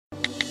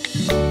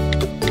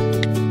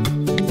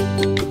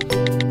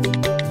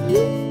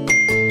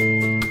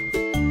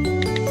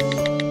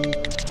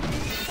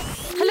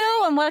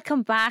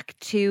Welcome back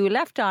to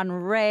Left on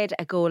Red,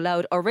 a Go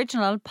Loud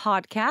original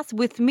podcast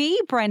with me,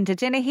 Brenda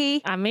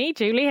Dennehy. And me,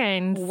 Julie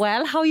Haynes.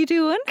 Well, how you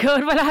doing?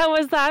 Good. Well, how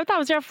was that? That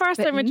was your first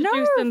time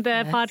introducing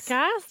the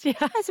podcast.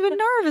 Yeah. It's a bit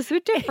nervous, a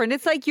bit different.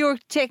 It's like you're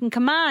taking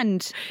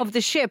command of the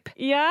ship.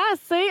 Yeah,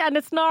 see? And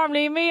it's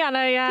normally me and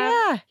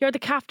you're the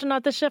captain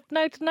of the ship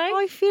now tonight. Oh,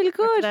 I feel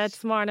good.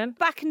 This morning.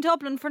 Back in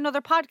Dublin for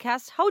another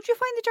podcast. How'd you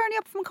find the journey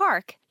up from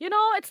Cork? You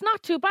know, it's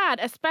not too bad,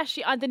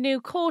 especially on the new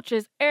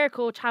coaches Air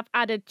Coach have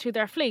added to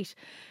their fleet.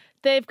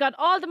 They've got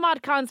all the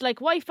mod cons like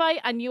Wi-Fi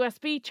and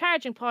USB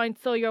charging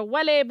points, so you're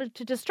well able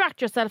to distract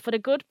yourself with a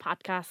good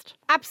podcast.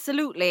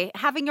 Absolutely.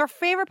 Having your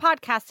favourite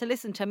podcast to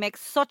listen to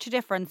makes such a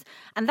difference.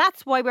 And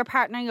that's why we're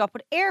partnering up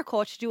with Air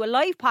Coach to do a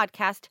live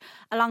podcast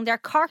along their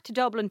Cork to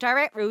Dublin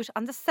direct route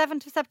on the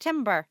 7th of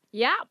September.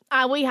 Yeah,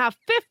 and we have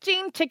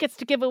 15 tickets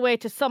to give away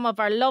to some of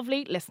our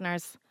lovely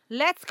listeners.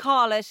 Let's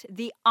call it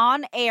the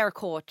On Air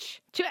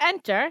Coach. To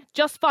enter,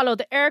 just follow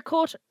the Air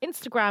Coach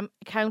Instagram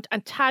account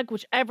and tag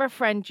whichever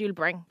friend you'll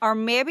bring. Or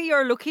maybe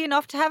you're lucky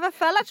enough to have a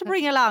fella to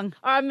bring along.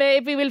 Or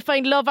maybe we'll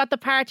find love at the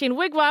party in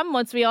Wigwam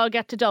once we all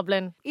get to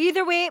Dublin.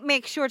 Either way,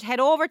 make sure to head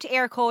over to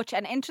Air Coach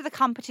and enter the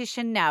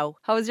competition now.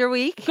 How was your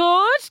week?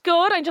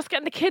 Good. I'm just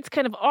getting the kids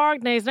kind of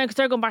organised now because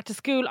they're going back to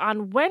school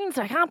on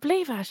Wednesday. I can't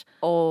believe it.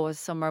 Oh,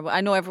 summer.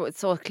 I know it's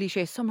so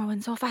cliche. Summer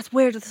went so fast.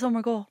 Where did the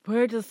summer go?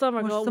 Where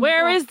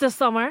is the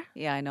summer?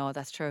 Yeah, I know.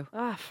 That's true.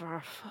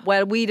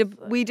 Well, we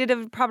did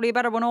have probably a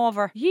better one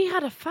over. You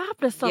had a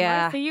fabulous summer.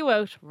 Yeah. I see you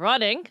out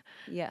running.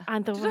 Yeah.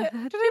 And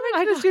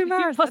I just do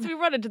marathon. You must be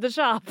running to the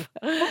shop.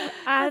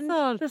 And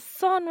the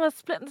sun was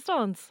splitting the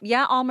stones.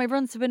 Yeah, all my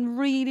runs have been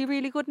really,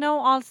 really good now.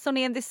 All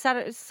sunny, and this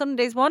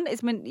Sunday's one is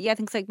I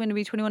think it's like going to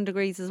be 21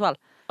 degrees as well.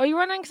 Are you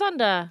running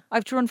Sunday? I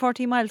have to run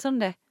 14 miles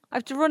Sunday. I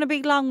have to run a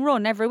big long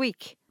run every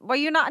week. Why,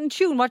 you're not in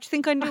tune? What do you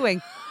think I'm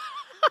doing?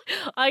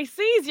 I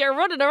see you're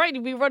running alright.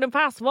 You'll be running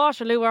past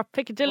Waterloo or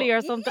Piccadilly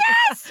or something.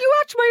 Yes, you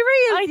watch my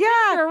reel. Think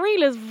your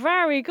reel is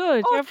very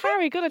good. You're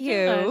very good at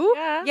you.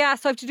 That. Yeah,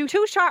 so I have to do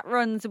 2 short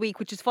runs a week,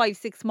 which is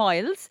 5-6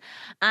 miles.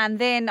 And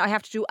then I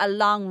have to do a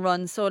long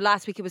run. So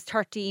last week it was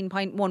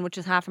 13.1, which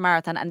is half a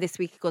marathon. And this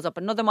week it goes up.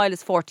 Another mile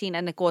is 14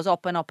 and it goes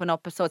up and up and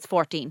up. So it's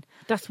 14.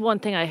 That's one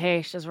thing I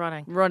hate is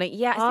running.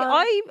 Yeah,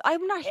 see,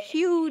 I'm not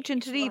huge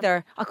into it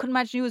either. I couldn't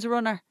imagine you as a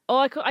runner.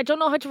 Oh, I don't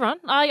know how to run.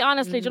 I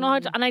honestly don't know how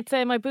to. And I'd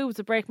say my boobs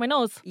would break my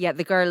nose. Yeah,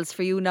 the girls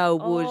for you now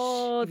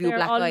would give you a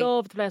black eye. All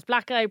over the place.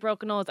 Black eye,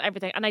 broken nose,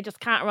 everything. And I just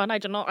can't run. I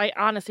don't know. I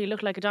honestly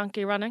look like a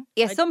donkey running.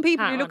 Yeah, some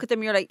people, you look at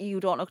them, you're like, you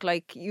don't look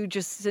like, you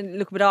just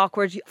look a bit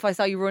awkward. If I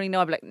saw you running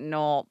now, I'd be like,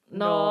 no.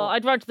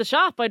 I'd run to the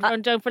shop. I'd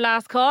run down for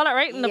last call,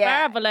 right in the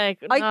bar. But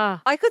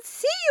I could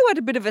see you at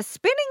a bit of a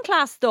spinning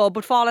class though,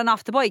 but falling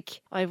off the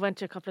bike. I went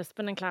to a couple of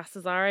spinning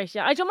classes, all right.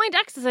 Yeah, I don't mind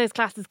exercise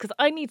classes because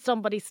I need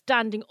somebody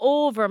standing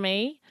over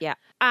me. Yeah.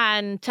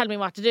 And tell me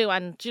what to do.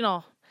 And,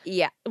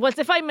 Yeah. Well,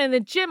 if I'm in the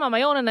gym on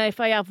my own and if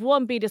I have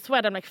one bead of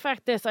sweat, I'm like,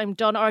 fuck this, I'm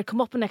done. Or I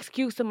come up with an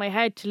excuse in my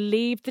head to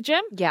leave the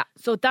gym. Yeah.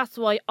 So that's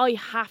why I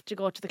have to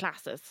go to the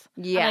classes.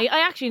 Yeah. And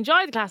I actually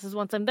enjoy the classes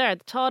once I'm there.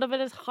 The thought of it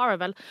is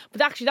horrible.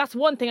 But actually, that's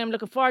one thing I'm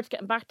looking forward to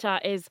getting back to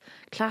is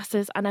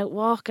classes and out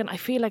walking. I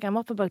feel like I'm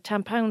up about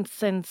 10 pounds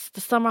since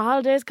the summer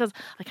holidays because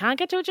I can't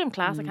get to a gym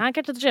class. I can't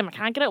get to the gym. I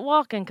can't get out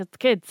walking because the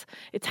kids,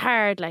 it's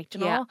hard, like,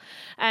 you know.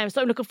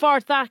 So I'm looking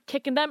forward to that,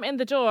 kicking them in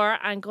the door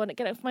and going to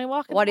get out for my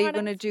walk. What are you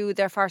going to do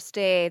their first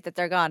day that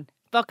they're gone?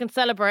 Fucking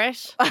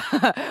celebrate.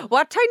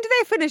 What time do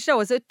they finish now?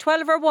 Is it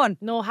 12 or 1?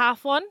 No,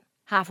 half 1.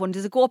 Half 1.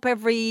 Does it go up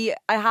every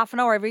half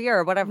an hour every year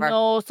or whatever?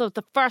 No, so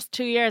the first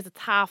 2 years it's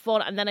half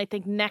 1 and then I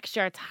think next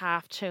year it's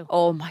half 2.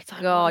 Oh my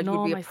God,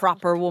 you'd be a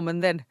proper woman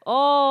then.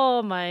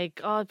 Oh my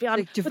God.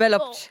 Like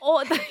developed.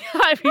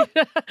 I mean,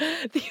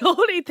 the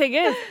only thing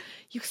is,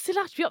 you still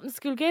have to be up in the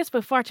school gates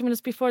about 40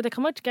 minutes before they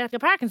come out to get your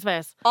parking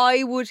space.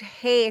 I would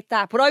hate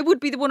that, but I would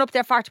be the one up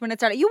there 40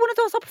 minutes early. You one of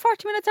those up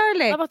 40 minutes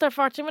early? I'm up there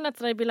 40 minutes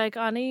and I'd be like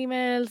on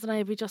emails and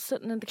I'd be just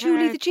sitting in the car.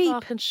 Julie the Jeep.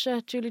 Talking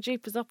shit. Julie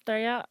Jeep is up there,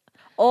 yeah.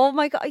 Oh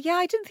my God. Yeah,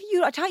 I didn't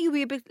think I thought you'd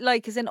be a bit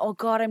like, as in, oh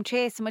God, I'm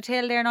chasing my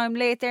tail there now, I'm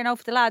late there now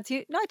for the lads. No,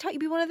 I thought you'd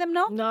be one of them,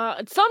 no? No,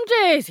 some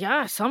days.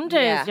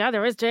 Yeah,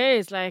 there is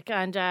days. Like,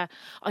 and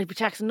I'd be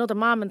texting another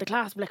mum in the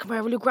class, be like, come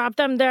here, will you grab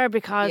them there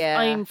because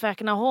I'm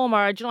fucking at home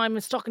or, I'm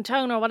stuck in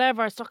town or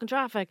whatever, stuck in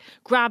traffic.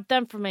 Grab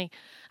them for me.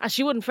 And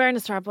she wouldn't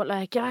fairness to her, but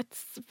like,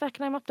 it's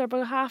fucking, I'm up there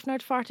about half an hour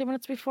to 40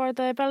 minutes before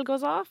the bell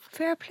goes off.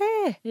 Fair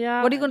play.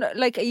 Yeah. What are you going to,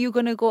 like,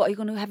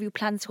 have you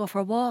plans to go for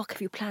a walk?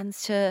 Have you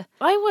plans to...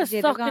 I was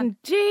sucking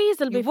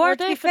diesel before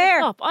they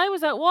finished up. I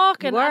was out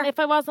walking, and if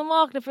I wasn't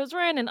walking, if it was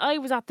raining, I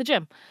was at the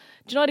gym.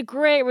 Do you know, I had a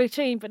great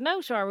routine, but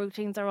now our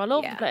routines are all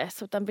over the place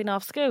with them being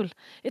off school.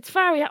 It's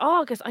very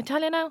August, I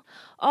tell you now,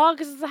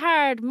 August is a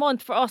hard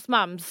month for us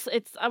mums.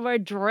 We're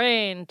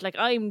drained. Like,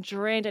 I'm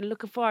drained and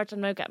looking forward to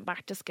now getting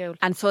back to school.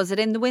 And so is it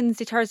in the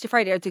Wednesday, Thursday,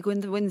 Friday, or do they go in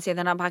the Wednesday and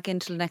then I'm back in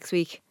till next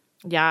week?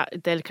 Yeah,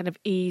 they'll kind of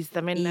ease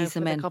them in now Ease for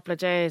them a in. couple of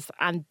days.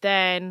 And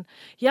then,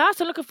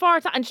 so looking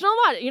forward to that. And do you know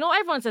what? You know,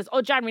 everyone says,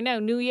 oh, January now,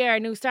 new year,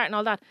 new start and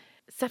all that.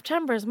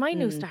 September is my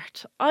new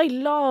start. I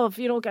love,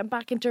 getting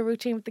back into a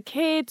routine with the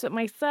kids, with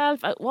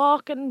myself, out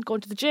walking,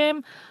 going to the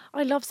gym.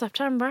 I love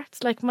September.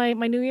 It's like my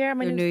new year,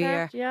 my Your new new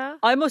start. year. Yeah.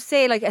 I must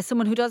say, like, as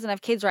someone who doesn't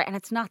have kids, right, and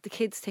it's not the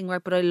kids thing,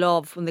 right, but I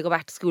love when they go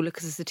back to school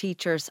because it's the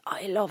teachers.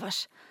 I love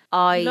it.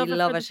 I Love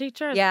love it for it. the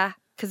teachers. Yeah,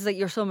 because like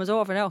your summer's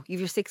over now.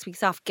 You've your 6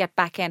 weeks off. Get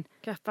back in.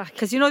 Get back.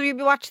 Because you'll be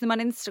watching them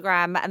on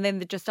Instagram and then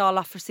they're just all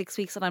off for 6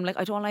 weeks and I'm like,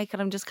 I don't like it.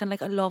 I'm just kind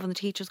of like, I love when the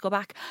teachers go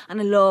back and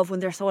I love when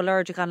they're so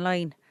allergic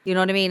online. You know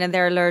what I mean? And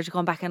they're allergic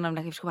going back in. I'm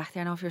like, you have to go back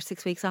there now for your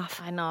 6 weeks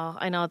off. I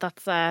know.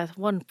 That's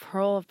one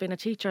pro of being a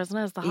teacher, isn't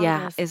it? Is the Yeah,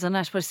 holidays. isn't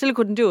it? But I still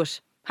couldn't do it.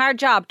 Hard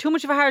job. Too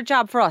much of a hard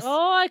job for us.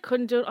 Oh, I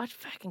couldn't do it. I'd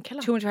fucking kill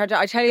him. Too much of a hard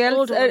job. I tell you,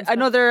 Old ones,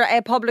 another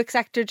public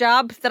sector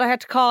job that I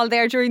had to call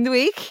there during the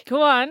week.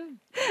 Go on.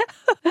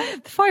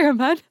 The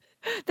fireman.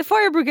 The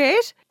fire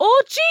brigade.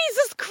 Oh,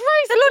 Jesus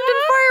Christ. The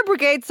London Fire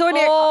Brigade. So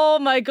Oh,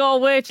 my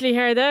God. Wait till you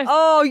hear this.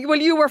 Oh, well,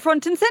 you were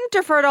front and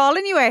centre for it all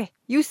anyway.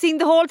 You seen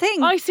the whole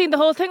thing. I seen the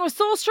whole thing. It was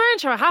so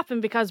strange how it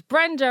happened because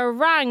Brenda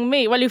rang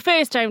me. Well, you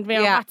FaceTimed me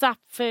on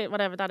WhatsApp,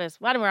 whatever that is.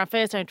 When we were on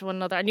FaceTime to one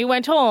another, and you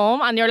went home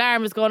and your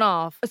alarm was going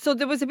off. So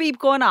there was a beep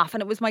going off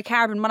and it was my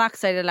carbon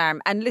monoxide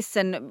alarm. And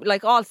listen,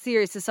 like all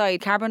serious aside,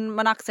 carbon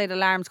monoxide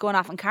alarms going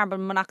off and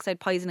carbon monoxide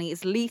poisoning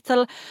is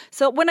lethal.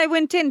 So when I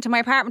went into my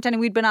apartment and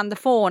we'd been on the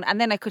phone and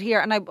then I could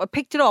hear, and I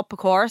picked it up, of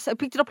course. I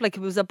picked it up like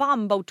it was a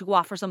bomb about to go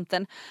off or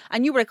something.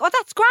 And you were like, oh,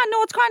 that's grand.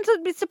 No, it's grand.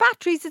 It's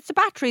the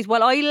batteries.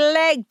 Well, I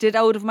legged it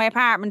out of my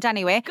apartment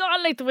anyway.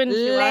 God, like the wind.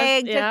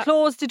 Legged it,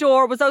 closed the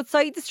door, was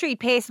outside the street,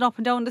 pacing up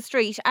and down the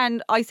street.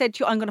 And I said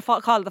to you, I'm going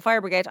to call the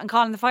fire brigade. I'm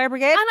calling the fire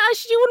brigade. And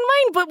you wouldn't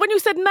mind, but when you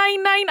said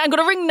 999, I'm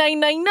going to ring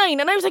 999.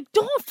 And I was like,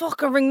 don't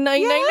fucking ring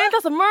 999.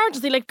 That's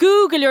emergency. Like,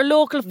 Google your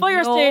local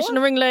fire station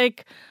and ring,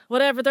 like,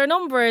 whatever their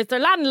number is, their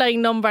landline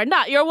number.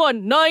 Not your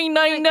one,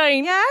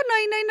 999. Yeah,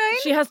 999.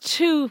 She has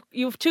two.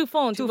 You have two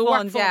phones. Two you have a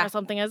phones, work phone yeah. or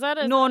something, is that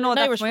it? No, An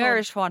that's my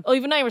Irish phone. Oh,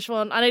 you have an Irish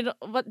phone. And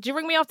do you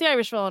ring me off the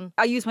Irish phone?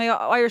 I used my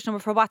Irish number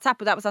for WhatsApp,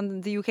 but that was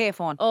on the UK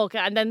phone. Okay,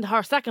 and then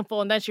her second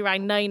phone, then she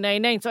rang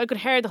 999. So I could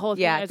hear the whole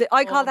thing. Yeah,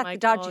 I call that the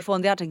dodgy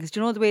phone, the other thing, because do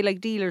you know the way like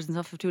dealers and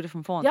stuff have two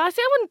different phones? Yeah,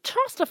 see, I wouldn't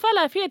trust a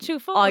fella if he had two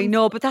phones. I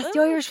know, but that's the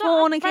Irish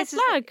phone in case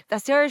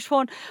that's the Irish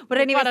phone. But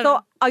anyway,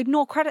 so I'd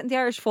no credit in the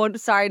Irish phone.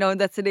 Sorry, no,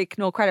 that's a nick,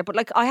 no credit. But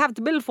like I have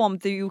the middle phone,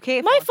 the UK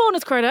phone. My phone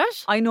is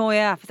credit. I know,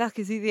 yeah, but that's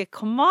because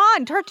come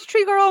on,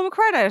 33 euro with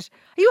credit.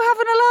 Are you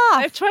having a laugh?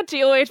 I have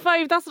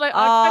 20,085. That's what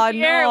I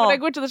hear when I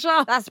go to the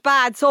shop. That's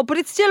bad. So, but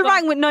it still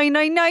rang with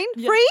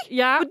 999 free.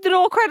 Yeah. With the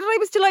no credit, I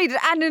was delighted,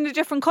 and in a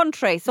different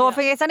country. So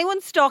if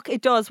anyone's stuck,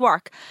 it does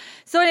work.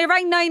 So it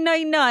rang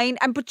 999,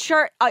 and but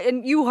sure,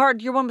 and you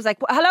heard your one was like,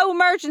 "Hello,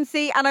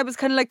 emergency," and I was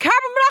kind of like,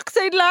 "Carbon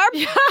monoxide alarm."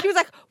 Yeah. She was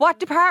like, "What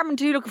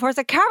department are you looking for?" I was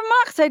like, "Carbon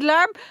monoxide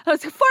alarm." And I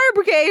was like, "Fire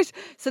brigade."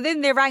 So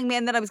then they rang me,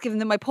 and then I was giving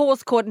them my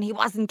postcode, and he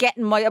wasn't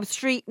getting my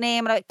street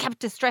name, and I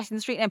kept stressing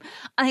the street name.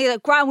 And he was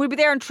like, "Graham, we'll be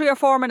there in 3 or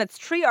 4 minutes."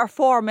 3 or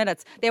 4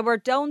 minutes. They were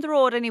down the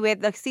road anyway.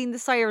 They've seen the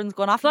sirens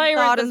going off.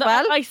 Sirens as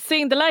well. I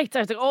seen the lights. I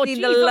was like, "Oh, seen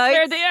Jesus, the lights.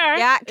 there they are."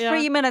 Yeah,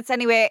 3 minutes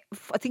anyway.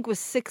 I think it was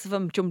 6 of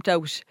them jumped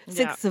out.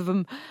 6 of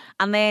them,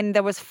 and then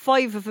there was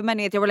 5 of them.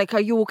 Anyway, they were like,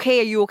 "Are you okay?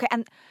 Are you okay?"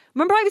 And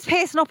remember, I was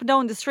pacing up and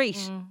down the street,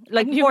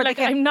 like you were like,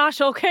 "I'm not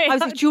okay." I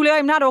was like, "Julia,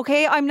 I'm not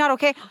okay. I'm not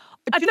okay."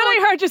 And then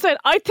I heard you say,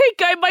 "I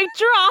think I might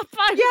drop."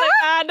 I was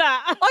like,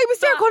 Anna. I was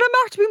there going,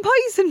 "I'm after being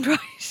poisoned,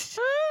 right?"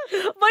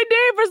 My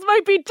neighbours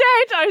might be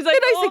dead. I was like,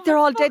 then I was like, "They're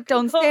all dead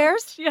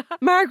downstairs." Yeah.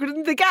 Margaret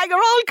and the gang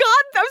are all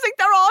gone. I was like,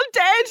 "They're all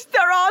dead.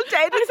 They're all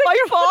dead. It's my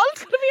fault."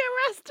 Going to be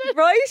arrested,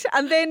 right?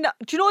 And then,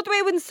 do you know the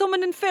way when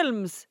someone in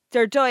films,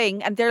 they're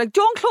dying and they're like,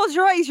 "Don't close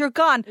your eyes, you're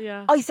gone."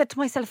 Yeah. I said to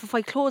myself, if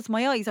I closed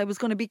my eyes, I was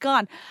going to be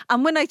gone.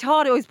 And when I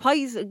thought I was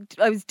poisoned,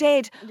 I was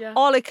dead,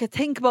 all I could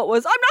think about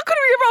was, I'm not going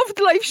to be around for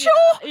the live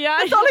show. Yeah.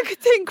 That's all I could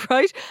think,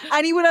 right?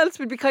 Anyone else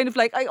would be kind of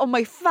like,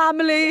 my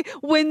family,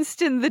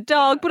 Winston, the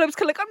dog. But I was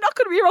kind of like, I'm not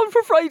going to be around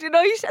for Friday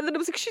night. And then I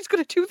was like, she's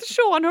going to do the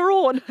show on her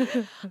own.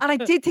 And I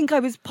did think I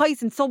was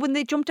poisoned. So when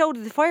they jumped out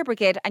of the fire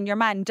brigade and your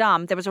man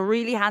Dom, there was a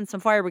really handsome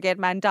fire brigade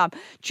man Dom.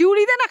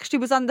 Julie then actually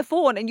was on the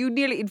phone, and you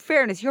nearly, in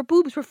fairness, your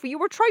boobs were free. You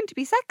were trying to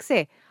be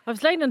sexy. I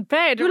was laying in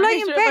bed. You were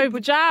laying in bed. My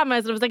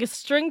pajamas. And it was like a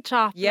string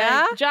top.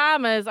 Yeah. Like,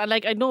 pajamas. And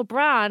like, I'd no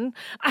bra on.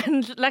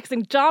 And next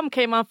thing, Dom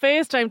came on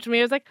FaceTime to me.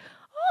 I was like,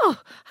 "Oh,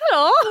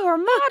 hello." You were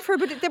mad for it,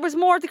 but there was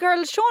more the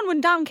girls shown when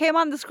Dom came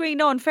on the screen,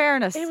 no, in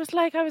fairness. It was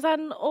like I was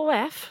on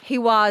OF. He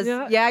was.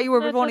 Yeah, you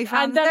were with only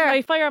fans and then there.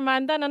 my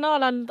fireman then and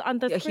all on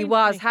the screen. He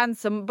was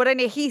handsome. But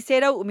anyway, he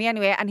stayed out with me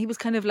anyway, and he was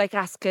kind of like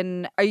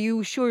asking, "Are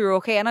you sure you're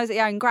okay?" And I was like,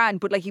 "Yeah, I'm grand."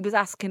 But like he was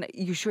asking, "Are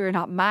you sure you're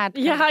not mad?"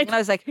 Yeah. And I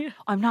was like,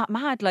 "I'm not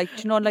mad. Like,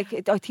 you know,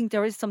 like I think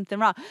there is something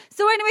wrong."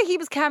 So anyway, he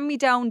was calming me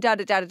down,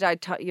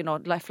 you know,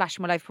 like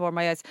flashing my life before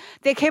my eyes.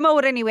 They came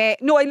out anyway.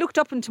 No, I looked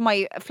up into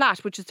my flat,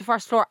 which is the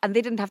first floor, and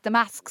they didn't have the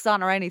masks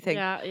on or anything.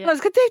 Yeah, And I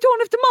was like, they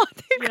don't have them on.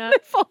 They're going to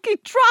fucking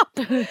drop.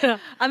 Yeah.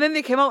 And then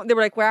they came out and they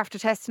were like, we're after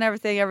testing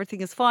everything.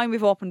 Everything is fine.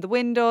 We've opened the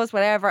windows,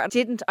 whatever.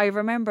 I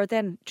remember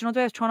then, do you know the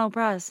way I was throwing out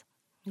bras?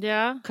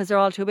 Yeah. Because they're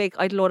all too big.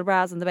 I had a load of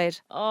bras on the bed.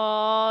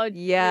 Oh,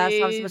 yeah. So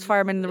obviously there was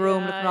firemen in the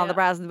room looking at all the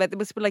bras on the bed. They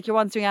must be like, you're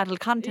once doing adult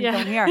content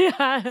down here.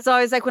 Yeah. So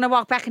I was like, when I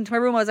walked back into my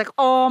room, I was like,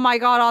 oh my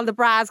God, all the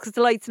bras, because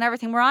the lights and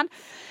everything were on.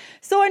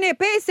 So anyway,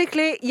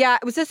 basically, yeah,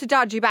 it was just a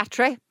dodgy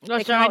battery. Oh,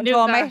 They sure, came I out and knew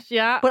told me. that,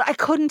 yeah. But I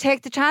couldn't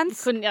take the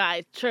chance.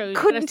 It's true.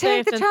 Couldn't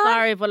take the chance.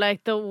 Sorry, but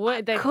like the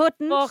way they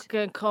couldn't.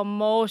 fucking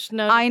commotion.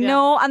 I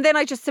know. And then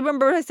I just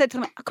remember I said to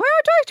them, come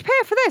here, do I have to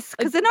pay for this?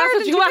 Because in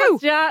Ireland you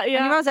do. Yeah,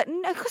 And I was like,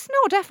 no,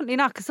 definitely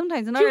not. Because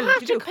sometimes in Do you Ireland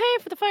have to pay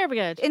for the fire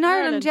brigade? In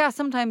Ireland, yeah,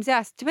 sometimes,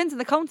 yes. Depends on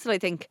the council, I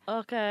think.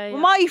 Okay. Well,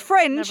 my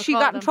friend, Never she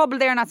caught got in them. trouble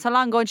there not so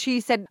long ago, and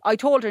she said, I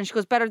told her, and she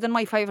goes, better than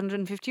my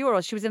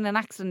 €550. She was in an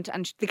accident,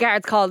 and the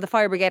guards called the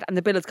fire brigade, and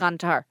the bill has gone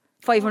to her.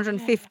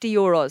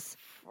 €550.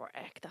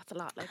 Frick, that's a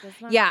lot, like,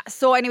 isn't it? Yeah,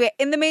 so anyway,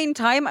 in the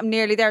meantime, I'm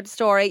nearly there at the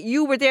story.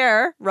 You were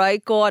there,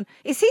 right, going,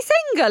 is he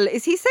single?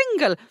 Is he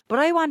single? But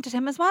I wanted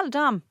him as well,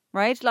 Dom.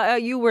 Right?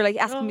 Like you were like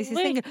asking me, is he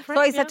single? So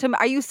I said to him,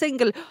 are you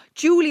single?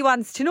 Julie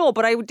wants to know,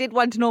 but I did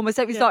want to know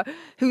myself. He thought,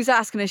 who's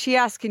asking? Is she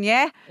asking?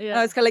 Yeah? And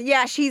I was kind of like,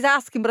 yeah, she's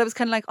asking. But I was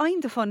kind of like, I'm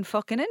the fun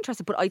fucking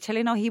interested. But I tell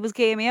you now, he was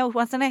gamey out,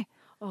 wasn't he?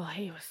 Oh,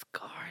 he was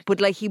gorgeous. But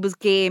like he was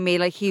gamey,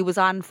 like he was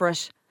on for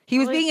it. He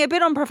was being a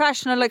bit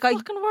unprofessional. Like What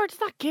fucking word is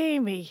that,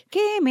 gamey?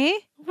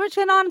 Gamey? Where'd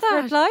you on for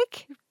it,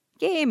 like?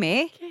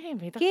 Gamey.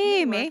 Gamey.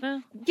 Gamey.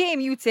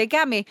 Gamey, you'd say,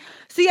 gammy.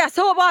 So yeah,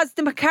 so it was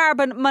the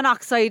carbon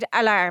monoxide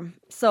alarm.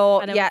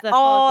 So yeah,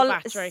 all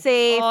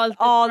safe,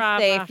 all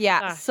safe.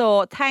 Yeah.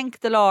 So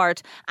thank the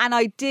Lord. And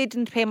I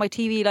didn't pay my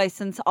TV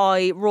license.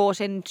 I wrote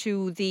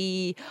into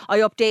I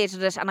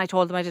updated it and I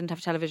told them I didn't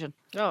have television.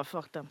 Oh,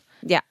 fuck them.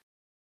 Yeah.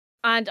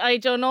 And I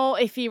don't know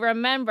if you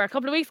remember, a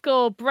couple of weeks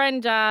ago,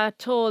 Brenda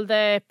told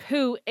the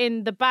poo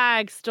in the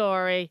bag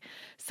story.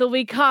 So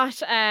we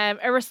got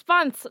a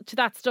response to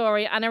that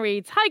story, and it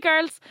reads, "Hi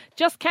girls,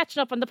 just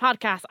catching up on the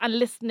podcast and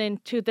listening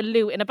to the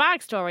loo in a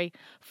bag story.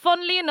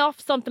 Funnily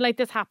enough, something like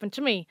this happened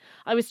to me.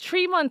 I was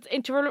 3 months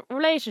into a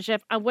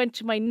relationship and went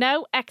to my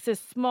now ex's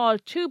small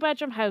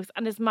 2-bedroom house,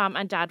 and his mum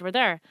and dad were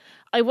there.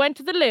 I went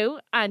to the loo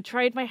and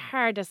tried my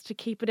hardest to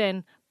keep it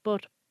in,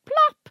 but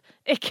plop,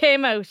 it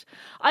came out.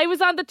 I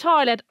was on the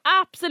toilet,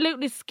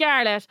 absolutely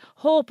scarlet,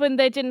 hoping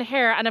they didn't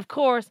hear. And of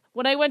course,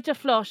 when I went to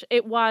flush,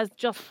 it was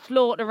just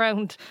floating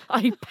around.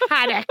 I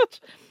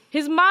panicked.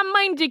 His mum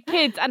minded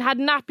kids and had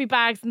nappy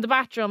bags in the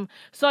bathroom.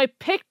 So I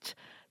picked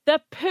the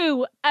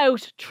poo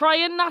out,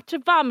 trying not to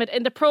vomit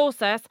in the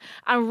process,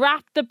 and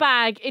wrapped the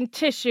bag in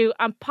tissue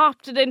and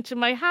popped it into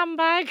my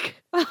handbag.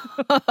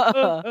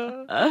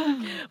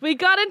 We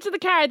got into the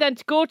car then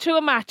to go to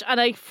a match, and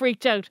I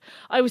freaked out.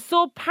 I was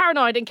so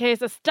paranoid in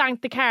case I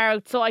stank the car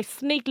out, so I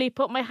sneakily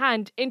put my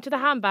hand into the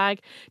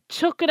handbag,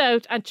 took it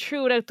out and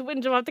threw it out the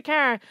window of the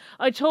car.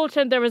 I told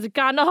him there was a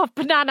gone-off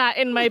banana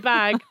in my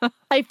bag.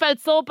 I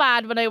felt so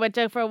bad when I went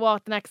out for a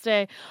walk the next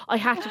day. I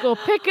had to go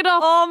pick it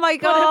up. Oh my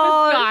God. But it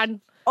was gone.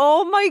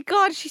 Oh my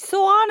God, she's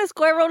so honest,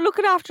 going around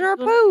looking after her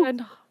poo.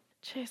 And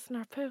chasing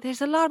her poo.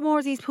 There's a lot more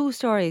of these poo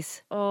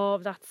stories. Oh,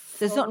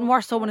 There's nothing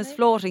worse so when it's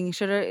floating,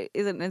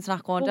 it's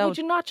not going down. Would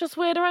you not just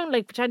wait around,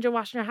 like pretend you're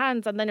washing your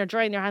hands and then you're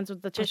drying your hands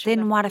with the tissue? But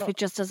then what if it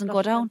just doesn't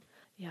go down?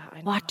 Yeah,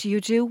 I know. What do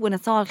you do when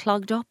it's all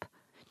clogged up?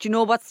 Do you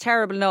know what's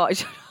terrible now?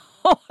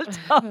 I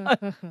don't know.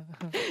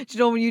 Do you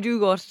know when you do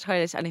go to the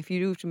toilet, and if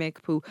you do have to make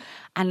a poo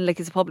and like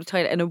it's a public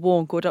toilet and it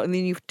won't go down, and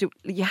then you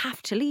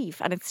have to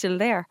leave and it's still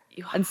there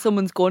and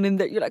someone's going in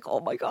there, you're like, oh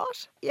my God.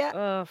 Yeah.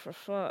 Oh, for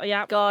fun.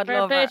 Yeah. God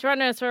love her.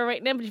 Runners for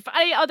right now. For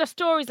any other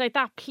stories like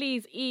that,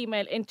 please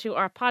email into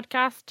our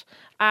podcast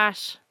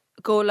at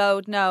Go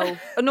Loud Now.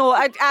 No,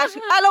 at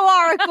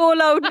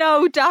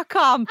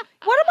lor@goloudnow.com.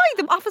 What am I,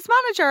 the office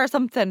manager or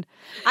something?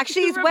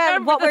 Actually, as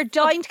well, what we're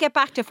dying to get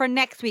back to for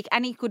next week,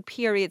 any good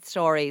period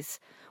stories.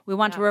 We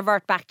want to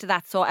revert back to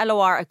that. So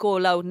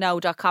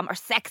lor@goloudnow.com, or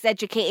sex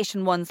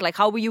education ones. Like,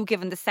 how were you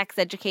given the sex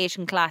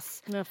education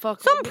class? No, fuck.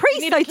 Some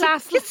priest,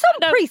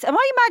 priest. Am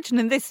I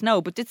imagining this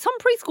now? But did some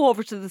priest go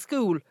over to the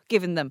school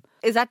giving them?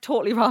 Is that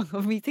totally wrong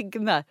of me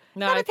thinking that?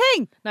 No, is that a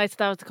thing? Nice,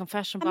 that was the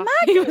confession box.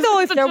 Imagine though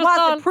if there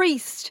was a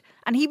priest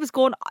and he was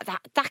going,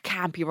 that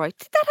can't be right.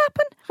 Did that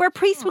happen? Where a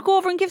priest would go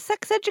over and give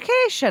sex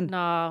education?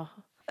 No.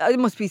 It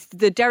must be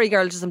the Derry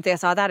Girls or something I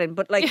saw that in.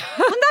 But like,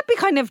 wouldn't that be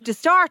kind of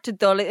distorted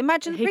though? Like,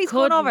 imagine the priest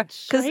going over.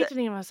 Because he didn't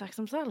even have sex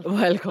himself.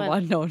 Well, come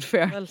on, no,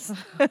 fairness.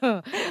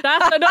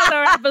 That's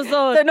another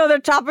episode. Another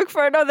topic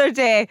for another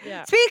day.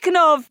 Yeah. Speaking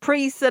of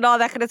priests and all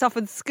that kind of stuff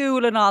in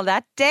school and all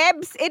that,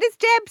 Debs, it is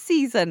Debs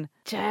season.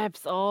 Debs,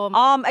 is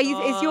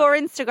your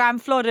Instagram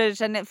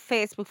flooded and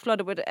Facebook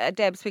flooded with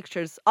Debs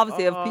pictures?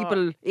 Obviously of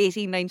people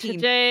 18, 19.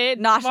 Today,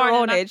 not your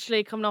own age.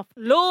 Actually coming up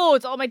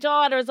loads. Oh, my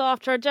daughter's off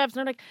to her Debs. And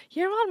they're like,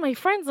 you're all my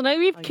friends and I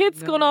have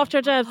kids going off to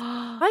her Debs.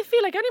 I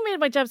feel like I only made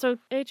my Debs about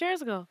 8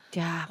 years ago.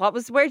 Yeah.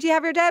 Where do you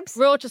have your Debs?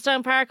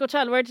 Rochestown Park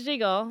Hotel. Where did you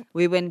go?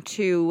 We went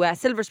to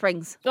Silver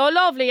Springs. Oh,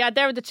 lovely. Yeah,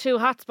 they were the two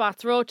hot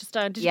spots,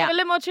 Rochestown. Did you get a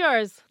limo to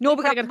yours? No,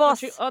 we got the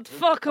bus. Oh, the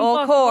fucking Oh,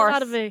 bus. of course.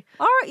 That'd be.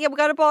 All right, yeah, we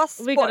got a bus.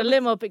 We got a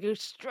limo, big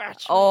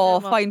stretch. Oh,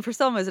 fine for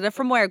some, is it?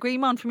 From where?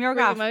 Greenmount, from your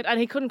gaff? And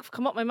he couldn't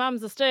come up my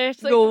mum's estate.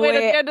 So No I waited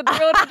way. at the end of the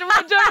road to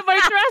run down in my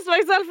dress,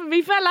 myself and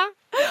me fella.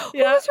 Who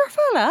was your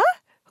fella?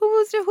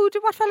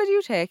 What fella do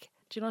you take?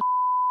 Do you know?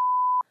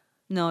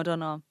 No, I don't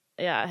know.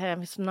 Yeah,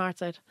 he's from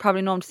Northside.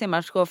 Probably know him to see him. I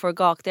have to go for a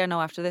gawk there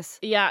now after this.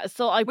 Yeah,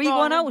 so Were you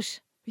going out?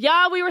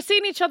 Yeah, we were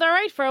seeing each other,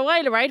 right, for a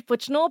while, right?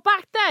 But you know,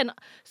 back then,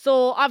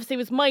 so obviously it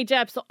was my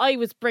Deb, so I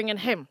was bringing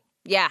him.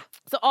 Yeah.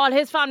 So all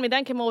his family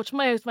then came over to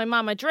my house, my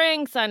mum had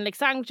drinks and like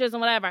sandwiches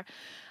and whatever.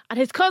 And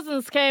his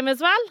cousins came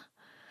as well.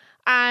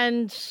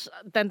 And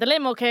then the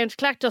limo came to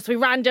collect us. We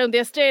ran down the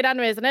estate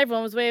anyways and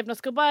everyone was waving us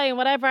goodbye and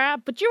whatever.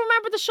 But do you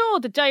remember the show,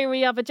 The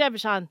Diary of a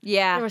Debichan?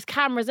 Yeah. There was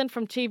cameras in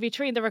from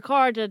TV3 and they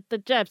recorded the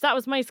Debs. That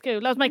was my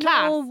school. That was my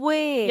class. No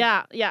way.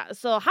 Yeah.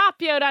 So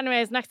happy out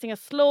anyways. Next thing a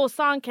slow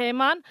song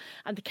came on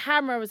and the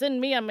camera was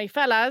in me and my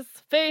fellas'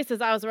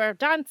 faces as we were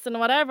dancing and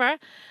whatever.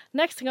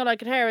 Next thing all I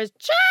could hear is,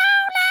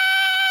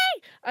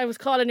 Julie! I was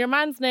calling your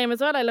man's name as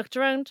well. I looked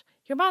around.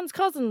 Your man's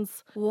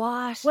cousins.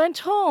 What? Went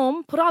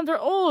home, put on their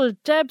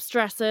old Debs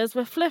dresses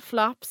with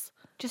flip-flops.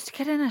 Just to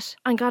get in it.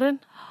 And got in.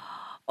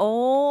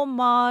 Oh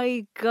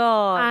my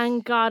God.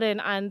 And got in.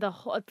 And the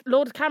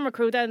load of camera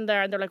crew then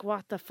there. And they're like,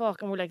 what the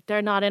fuck? And we're like,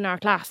 they're not in our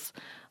class.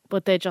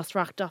 But they just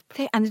rocked up.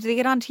 And did they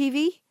get on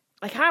TV?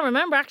 I can't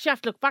remember. Actually, I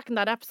have to look back in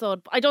that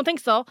episode. I don't think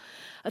so.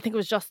 I think it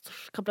was just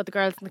a couple of the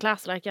girls in the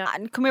class. Like, yeah.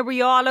 And come here, were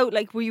you all out?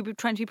 Like, were you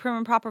trying to be prim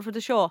and proper for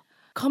the show?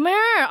 Come here.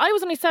 I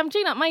was only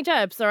 17 at my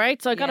Debs, all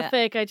right? So I got a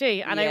fake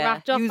ID and I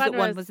rocked up. Use it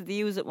one. Was it the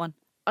use it one?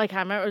 I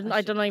can't remember.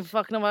 I don't even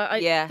fucking know what.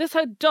 Yeah. This is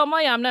how dumb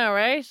I am now,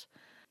 right?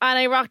 And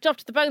I rocked up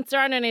to the bouncer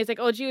and he's like,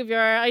 oh, do you have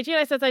your ID?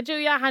 And I said, I do,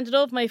 yeah. Handed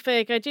over my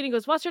fake ID. And he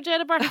goes, what's your date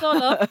of birth,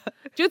 all up?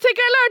 Do you think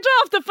I learned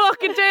off the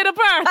fucking date of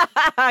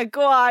birth?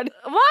 Go on.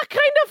 What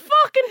kind of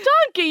fucking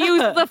donkey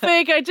uses the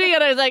fake ID?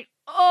 And I was like,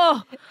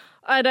 oh.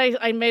 And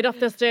I made up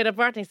this date of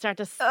birth and he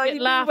started to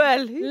laugh.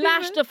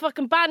 Lashed the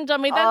fucking band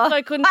on me then so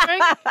I couldn't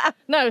drink.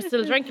 No, I was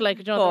still drinking like,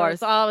 you know, I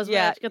was always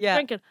ready to get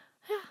drinking.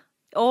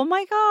 Oh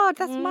my God,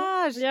 that's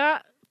mad. Yeah.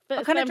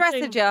 What kind of dress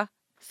did you?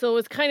 So it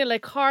was kind of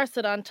like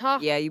corset on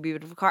top. Yeah, you'd be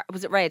with a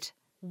was it red?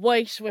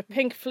 White with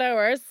pink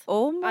flowers.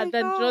 Oh my God. And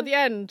then, you know, the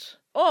end.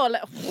 Oh,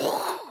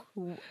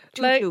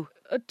 like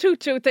a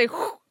tutu thing.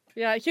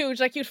 Yeah, huge.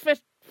 Like you'd fit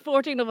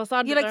 14 of us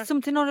on. You like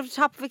something out of the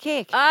top of a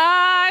cake?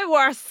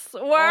 Worse.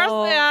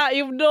 Oh. Yeah,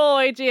 you've no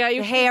idea.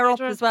 The hair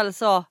up as well,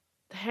 so.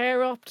 The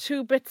hair up,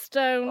 2 bits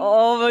down.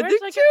 Oh, the 2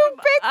 bits down.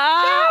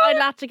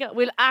 I'll have to get.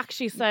 We'll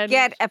actually send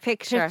get a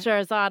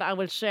pictures on and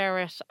we'll share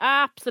it.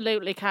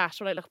 Absolutely cash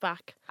when I look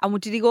back. And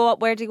did he go up?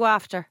 Where did he go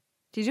after?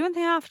 Did you do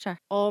anything after?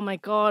 Oh my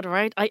God,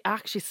 right? I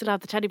actually still have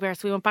the teddy bear,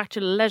 so we went back to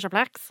the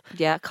Leisureplex.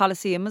 Yeah,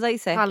 Coliseum, as I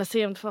say.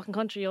 Coliseum, the fucking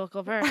country yoke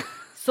over here.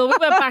 So we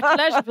went back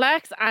to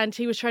Leisureplex and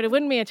he was trying to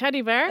win me a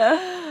teddy bear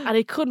and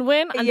he couldn't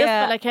win. And this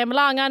fella came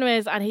along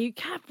anyways and he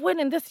kept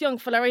winning. This young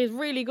fella, he's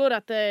really good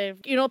at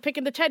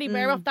picking the teddy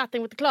bear up that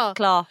thing with the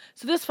claw.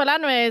 So this fella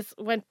anyways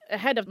went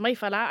ahead of my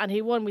fella and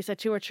he won, we said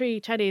 2 or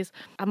 3 teddies.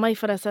 And my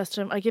fella says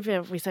to him, I give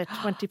you, we said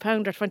 £20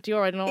 or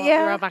 €20, I don't know what we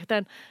were back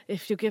then,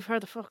 if you give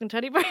her the fucking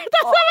teddy bear. That's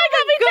how I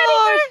got me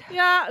teddy bear.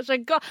 Yeah, so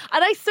God.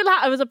 And I still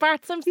have, it was a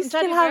Bart Simpson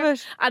teddy bear. Have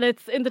it. And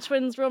it's in the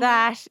twins' room.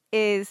 That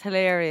is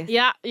hilarious.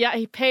 Yeah,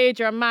 he paid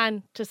your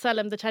man to sell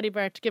him the teddy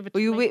bear to give it to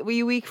me. Were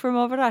you weak from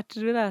over that to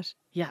do that?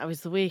 Yeah, I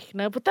was the week.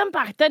 No, but then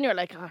back then you're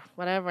like, oh,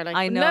 whatever. Like,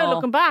 I know. Now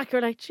looking back,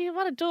 you're like, gee,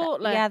 what a dope.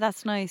 Like, yeah,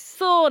 that's nice.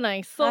 So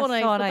nice, so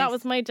nice. So nice. That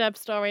was my Deb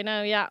story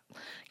now, yeah.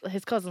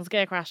 His cousin's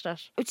gay crashed it.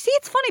 See,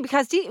 it's funny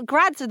because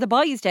grads are the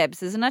boys'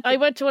 Debs, isn't it? I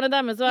went to one of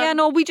them as well. Yeah,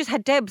 no, we just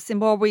had Debs in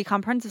Borbury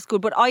Comprehensive School,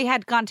 but I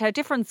had gone to a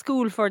different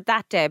school for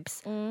that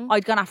Debs.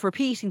 I'd gone off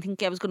repeating,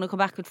 thinking I was going to come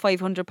back with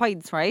 500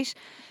 points, right?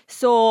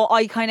 So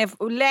I kind of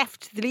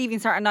left the leaving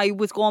cert and I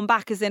was going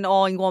back as in,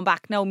 I'm going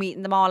back now,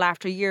 meeting them all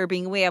after a year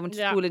being away. I went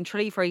to school in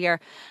Tralee for a year.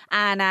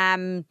 And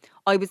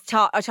I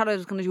thought I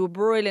was going to do a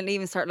brilliant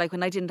leaving cert. Like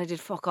when I did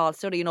fuck all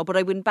study, but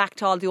I went back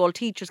to all the old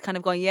teachers kind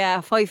of going,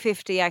 yeah,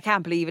 550, I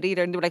can't believe it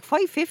either. And they were like,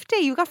 550?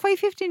 You got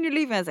 550 and you're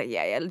leaving? I was like,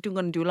 yeah, I'm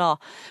going to do law.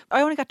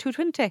 I only got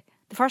 220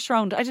 the first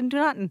round. I didn't do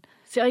nothing.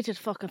 See, I did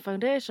fucking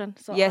foundation.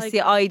 So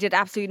I did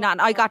absolutely nothing.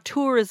 I got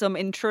tourism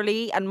in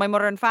Tralee and my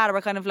mother and father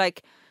were kind of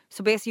like,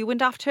 so basically you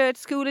went off to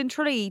school in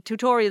Tralee,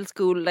 tutorial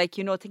school, like,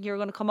 thinking you were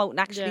going to come out and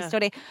actually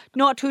study.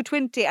 Not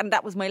 220, and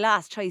that was my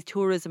last choice,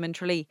 tourism in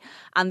Tralee.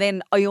 And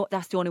then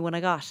that's the only one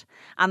I got.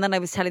 And then I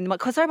was telling them,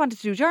 because I wanted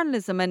to do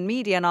journalism and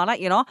media and all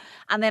that,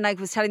 And then I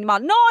was telling them all,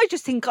 no, I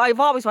just think I've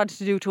always wanted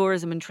to do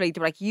tourism in Tralee.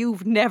 They were like,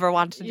 you've never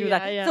wanted to do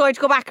that. Yeah. So I had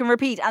to go back and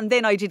repeat, and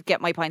then I did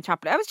get my points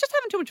properly. I was just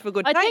having too much of a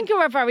good time. I think you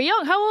were very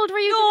young. How old were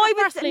you? I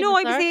was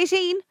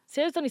 18.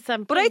 See, I was only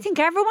 17. But I think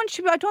everyone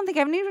should be, I don't think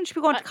anyone should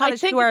be going to college I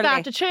think too early. it's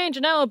starting to change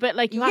now a bit.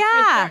 Like, you have to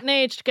be a certain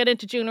age to get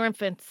into junior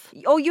infants.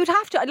 Oh, you'd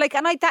have to, like,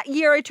 and that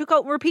year I took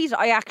out and repeated,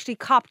 I actually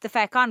copped the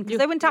feck on,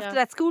 because I went after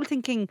that school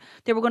thinking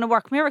they were going to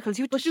work miracles.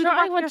 You But do sure, the work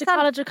I went to yourself.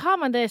 College of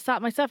Com and they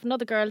sat myself and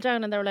another girl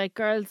down and they were like,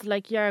 girls,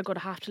 like, you're going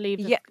to have to leave.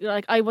 This.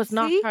 Like, I was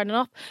not turning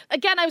up.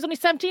 Again, I was only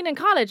 17 in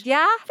college.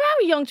 Yeah.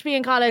 Very young to be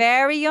in college.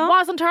 Very young.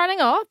 Wasn't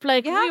turning up.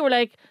 Like, we were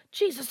like,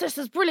 Jesus, this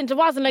is brilliant. It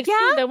wasn't like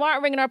school. They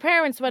weren't ringing our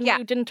parents when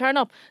we didn't turn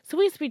up. So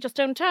we used to be just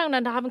downtown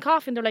and having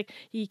coffee and they're like,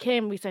 you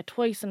came, we said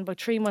twice in about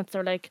 3 months.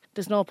 They're like,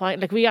 there's no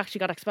point. Like, we actually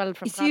got expelled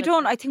from college. You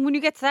don't, I think when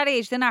you get to that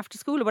age, then after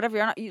school or whatever,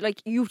 you're not,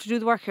 you have to do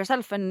the work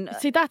yourself. And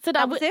see, that's it.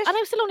 That was it. And I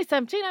was still only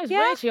 17. I was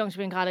way too young to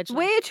be in college.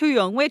 Way too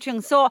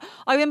young. So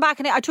I went back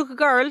and I took a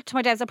girl to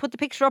my dad's. I put the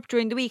picture up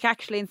during the week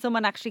actually, and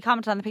someone actually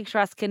commented on the picture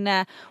asking,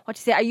 what do you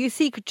say, are you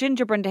secret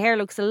ginger, Brenda? Hair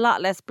looks a lot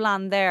less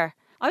blonde there.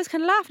 I was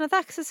kind of laughing at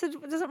that because I said,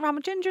 it doesn't rhyme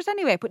with gingers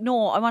anyway. But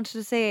no, I wanted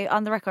to say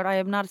on the record, I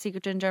am not a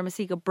secret ginger, I'm a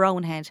secret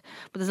brown head.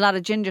 But there's a lot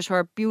of gingers who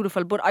are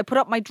beautiful. But I put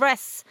up my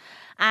dress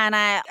and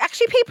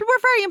actually people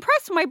were very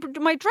impressed with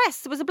my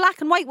dress. It was a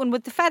black and white one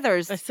with the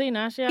feathers. I seen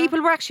that, yeah.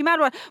 People were actually mad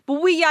about it. But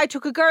I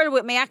took a girl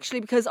with me actually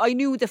because I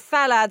knew the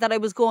fella that I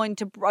was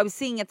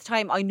seeing at the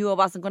time, I knew I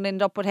wasn't going to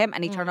end up with him,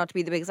 and he turned out to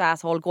be the biggest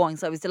asshole going,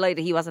 so I was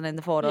delighted he wasn't in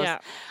the photos. Yeah.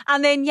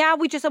 And then I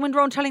went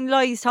around telling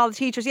lies to all the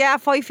teachers.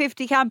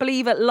 550, can't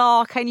believe it.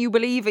 Law, can you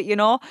believe it,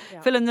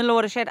 filling the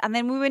load of shit. And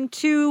then we went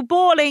to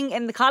bowling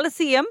in the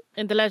Coliseum.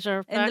 In the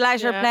Leisure Plex. In the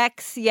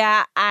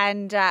Leisureplex,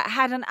 and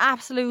had an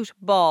absolute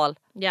ball.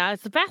 Yeah,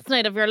 it's the best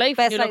night of your life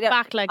when you look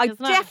back. Like, I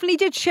definitely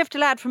did shift a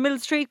lad from Mill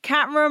Street.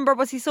 Can't remember,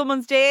 was he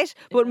someone's date?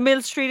 But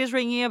Mill Street is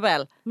ringing a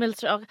bell. Mill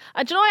Street. Okay.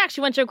 And do you know, I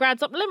actually went to a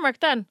grads up in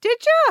Limerick then. Did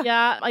you?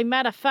 Yeah, I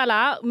met a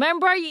fella.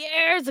 Remember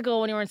years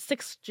ago when you were in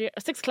sixth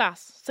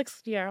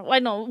year?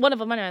 Well, no, one of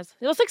them anyways.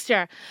 Sixth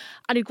year.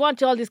 And you'd go on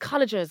to all these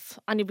colleges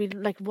and you'd be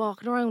like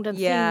walking around and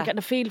seeing, getting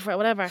a feel for it,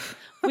 whatever.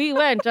 We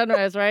went,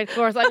 anyways, right? Of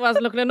course, I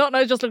wasn't looking at nothing. I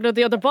was just looking at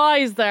the other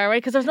boys there,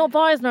 right? Because there's no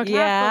boys in our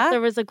class. But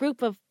there was a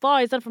group of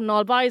boys then from an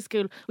all-boys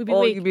school.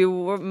 You'd be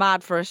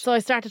mad for it. So I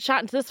started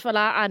chatting to this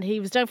fella and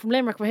he was down from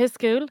Limerick for his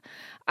school,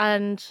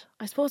 and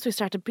I suppose we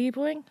started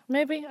b-boying,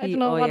 maybe. I don't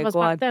know what it was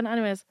back then.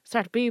 Anyways,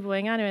 started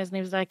b-boying anyways, and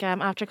he was like,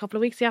 after a couple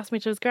of weeks he asked me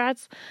to his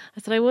grads.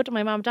 I said I would, and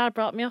my mum and dad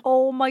brought me up.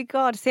 Oh my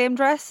God, same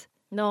dress?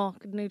 No,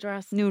 new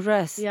dress. New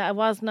dress. Yeah, it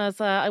wasn't as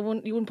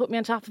you wouldn't put me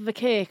on top of a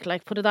cake,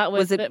 like, put it that way.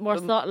 Was it a bit more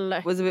subtle?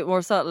 Like. Was it a bit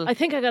more subtle? I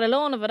think I got a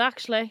loan of it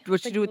actually.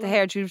 What did you do with the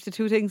hair? Did you do the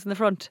two things in the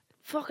front?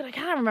 Fuck it, I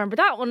can't remember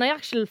that one. I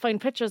actually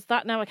find pictures of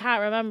that now. I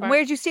can't remember. And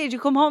where did you stay? Did you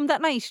come home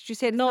that night? Did you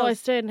stay at his house? I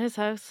stayed in his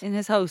house. In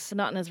his house? But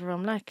not in his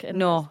room, like, in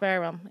his spare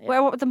room. Yeah.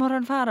 What were the mother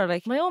and father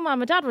like? My own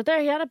mum and dad were there.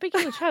 He had a big,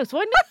 huge house. Why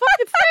didn't I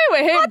fucking stay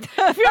with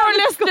him? If you're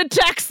listening,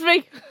 text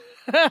me.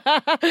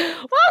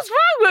 What's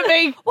wrong with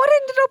me? What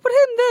ended up with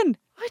him then?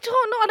 I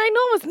don't know, and I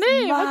know his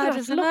name. Mad,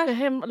 isn't look it? at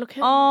him.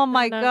 Oh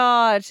my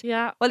God.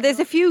 Yeah. Well, there's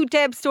a few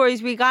Debs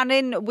stories we got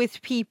in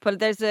with people.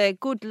 There's a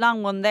good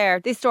long one there.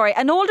 This story.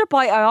 An older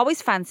boy I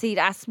always fancied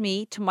asked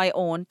me to my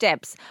own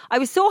Debs. I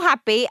was so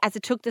happy as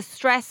it took the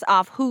stress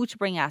off who to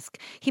bring ask.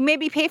 He made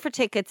me pay for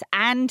tickets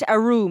and a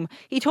room.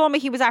 He told me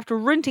he was after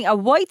renting a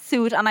white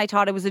suit and I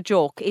thought it was a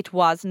joke. It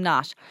was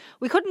not.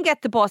 We couldn't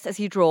get the bus as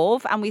he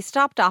drove and we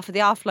stopped off at the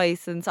off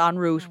licence en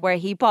route where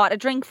he bought a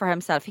drink for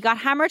himself. He got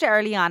hammered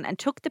early on and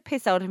took the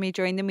piss out of me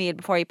during the meal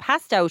before he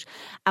passed out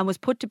and was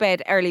put to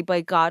bed early by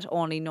God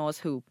only knows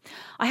who.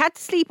 I had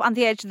to sleep on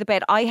the edge of the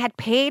bed I had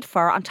paid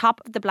for on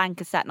top of the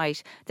blankets that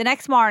night. The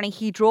next morning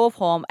he drove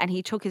home and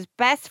he took his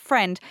best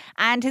friend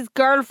and his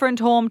girlfriend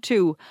home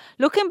too.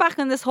 Looking back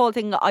on this whole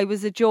thing, I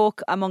was a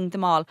joke among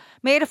them all.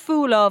 Made a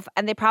fool of,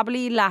 and they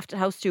probably laughed at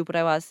how stupid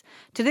I was.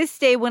 To this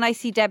day when I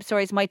see Deb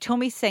stories, my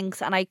tummy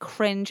sinks and I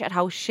cringe at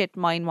how shit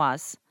mine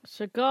was.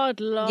 So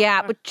God love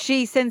Yeah, her. but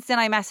since then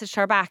I messaged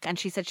her back and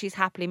she said she's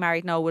happily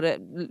married now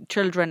with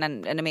children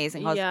and an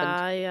amazing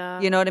husband.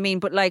 Yeah. You know what I mean?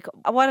 But like,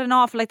 what an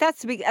awful, like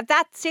that's big, at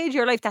that stage of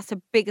your life, that's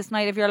the biggest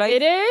night of your life.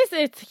 It is.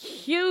 It's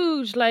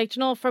huge. Like,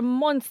 for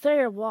months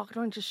there,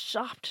 walking around just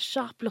shop to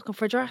shop looking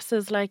for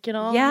dresses. Like,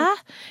 Yeah.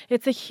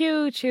 It's a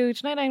huge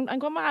night. I'm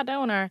going mad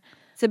down her.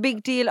 It's a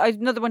big deal.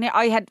 Another one here.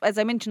 I had, as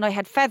I mentioned, I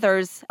had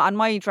feathers on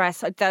my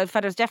dress. The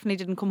feathers definitely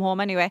didn't come home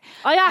anyway.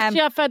 I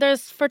actually have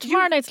feathers for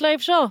tomorrow night's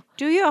live show.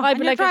 Do you? I'd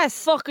be your like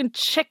dress? a fucking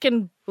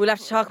chicken. We'll have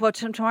to talk about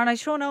tomorrow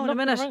night's show now in a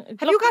minute. Glucking.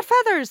 Have you got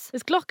feathers?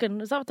 It's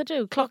glucking. Is that what they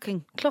do?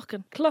 Clucking.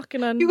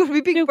 And You're going to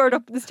be Big Bird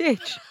up on the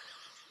stage.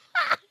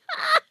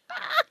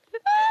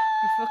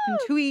 You fucking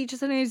twee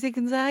just an easy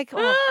can zag.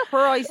 Oh,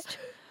 Christ.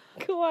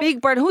 Go on.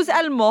 Big Bird. Who's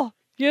Elmo?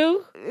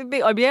 You?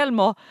 I'll be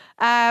Elmo.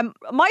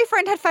 My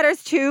friend had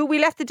feathers too. We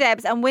left the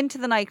Debs and went to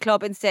the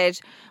nightclub instead,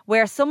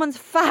 where someone's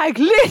fag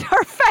lit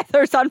her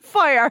feathers on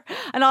fire,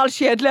 and all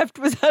she had left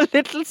was a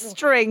little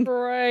string.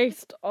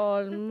 Christ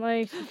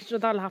almighty. Sure,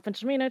 that'll happen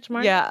to me now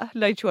tomorrow. Yeah,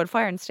 light you on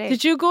fire instead.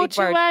 Did you go Big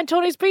to Bird.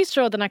 Tony's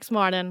Bistro the next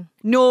morning?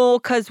 No,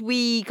 because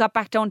we got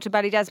back down to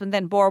Ballydesmond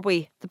then,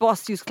 Borby. The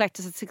bus used to collect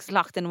us at 6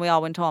 o'clock, then we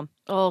all went home.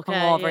 Okay.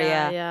 Hungover,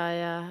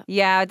 yeah.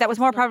 Yeah, that was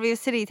more probably a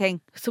city thing.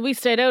 So we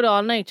stayed out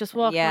all night, just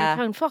walking around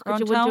town. Fuck what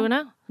you would do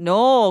now.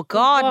 No,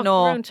 God,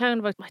 no. Around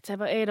town, I'd say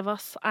about 8 of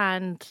us,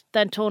 and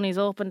then Tony's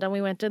opened and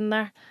we went in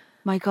there.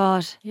 My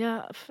God.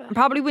 Yeah. And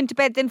probably went to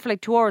bed then for like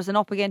 2 hours and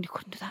up again. You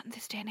couldn't do that in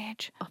this day and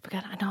age. Up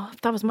again, I know.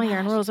 That was my year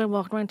in Rose. I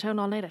walked around town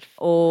all night.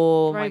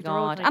 Oh my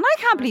God. And I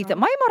can't believe that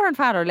my mother and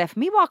father left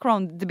me walk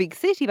around the big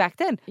city back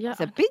then. Yeah. It's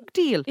a big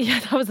deal.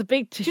 Yeah, that was a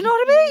big deal. Do you know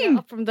what I mean? Yeah,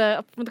 up from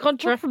the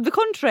country. Up from the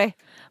country.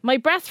 My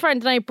best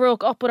friend and I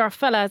broke up with our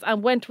fellas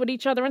and went with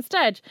each other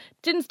instead.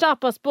 Didn't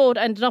stop us, both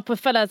ended up with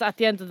fellas at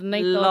the end of the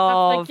night.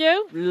 Love, like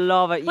you.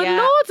 Love it, But yeah.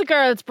 loads of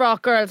girls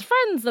brought girls,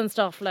 friends and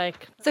stuff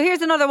like. So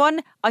here's another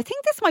one. I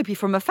think this might be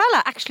from a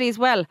fella actually as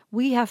well.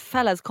 We have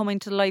fellas coming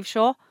to the live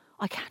show.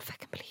 I can't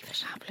fucking believe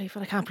it.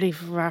 I can't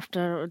believe we're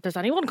after there's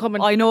anyone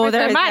coming. I know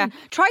there is. man. Yeah.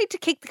 Tried to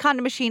kick the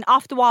condom machine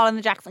off the wall in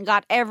the Jacks and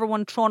got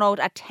everyone thrown out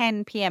at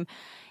 10 p.m.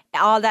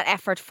 All that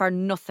effort for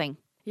nothing.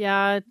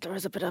 Yeah, there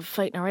was a bit of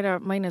fighting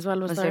around mine as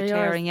well. Was there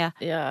tearing, yeah.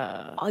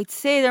 Yeah. I'd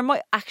say there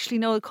might actually,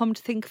 no, come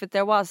to think of it,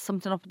 there was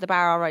something up at the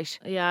bar, all right.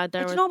 Yeah,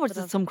 there was. You know, was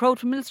it some crowd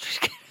from Mill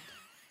Street?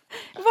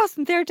 It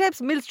wasn't there,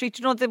 Debs, Mill Street,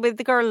 you know, with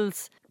the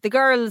girls. The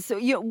girls,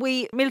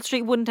 Mill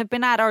Street wouldn't have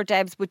been at our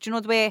Debs, but you know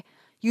the way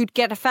you'd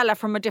get a fella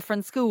from a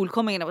different school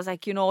coming and it was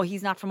like, you know,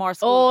 he's not from our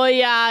school. Oh,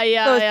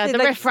 yeah. So the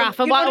like riffraff.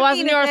 some, It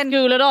wasn't your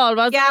school at all,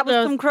 was it? Yeah, it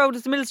was some crowd,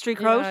 it's the Mill Street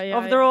crowd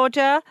of the road,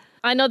 yeah.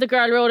 I know the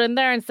girl wrote in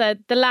there and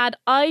said, the lad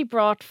I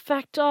brought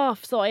fecked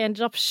off, so I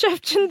ended up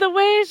shifting the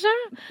waiter.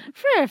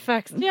 Fair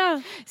effects,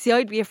 yeah. See,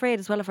 I'd be afraid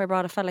as well if I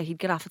brought a fella, he'd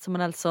get off with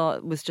someone else, so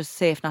it was just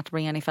safe not to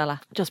bring any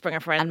fella. Just bring a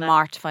friend. And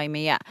mortify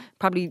me, yeah.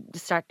 Probably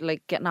start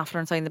like getting off her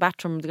inside in the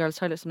bathroom, the girls'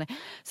 toilet or something.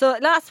 So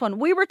last one,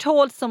 we were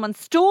told someone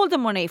stole the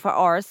money for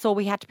ours, so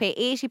we had to pay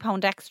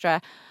 £80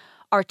 extra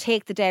or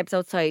take the Debs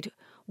outside.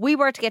 We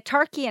were to get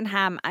turkey and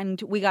ham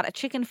and we got a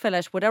chicken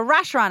fillet with a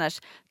rasher on it.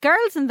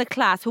 Girls in the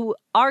class who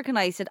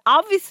organised it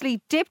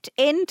obviously dipped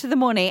into the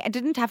money and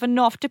didn't have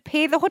enough to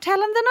pay the hotel in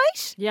the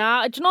night.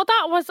 Yeah, do you know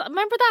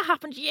remember that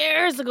happened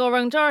years ago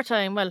around our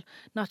time? Well,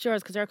 not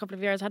yours because you're a couple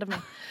of years ahead of me.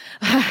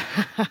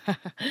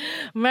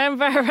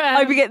 Remember?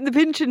 I'll be getting the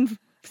pension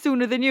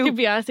sooner than you.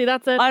 Yeah, see,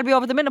 that's it. I'll be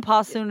over the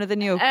menopause sooner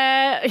than you.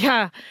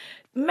 Yeah.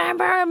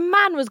 Remember, a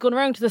man was going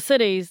around to the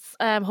city's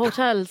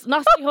hotels,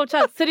 not city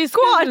hotels, city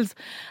schools,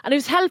 and he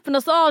was helping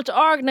us all to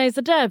organise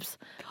the Debs.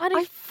 And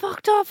he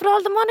fucked off with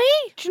all the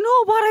money. Do you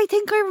know what? I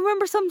think I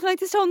remember something like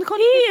this down the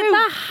country too.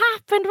 That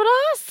happened with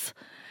us.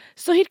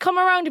 So he'd come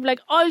around, he'd be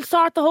like, I'll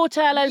sort the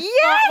hotel, I'll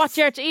sort what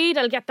you're to eat,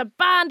 I'll get the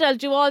band, I'll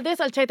do all this,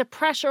 I'll take the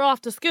pressure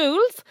off the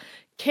schools.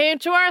 Came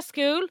to our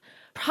school,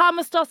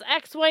 promised us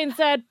X, Y and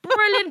Z,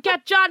 brilliant,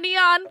 get Johnny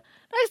on.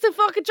 Next time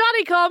fucking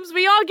Johnny comes,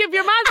 we all give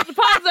your man the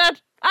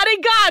deposit. And he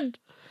gone.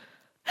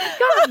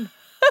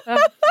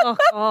 Fuck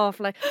off,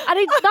 like. And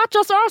he, not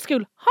just our school,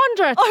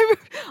 hundreds.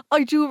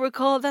 I do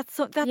recall that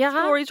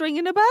story's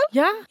ringing a bell.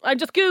 Yeah, I'm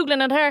just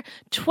googling it here.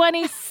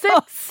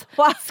 26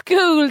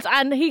 schools,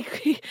 and he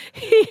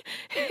ran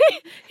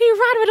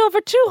with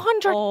over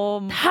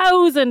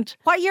 200,000.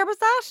 What year was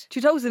that?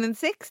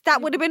 2006.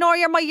 That would have been our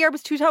year. My year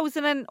was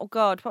 2000 and oh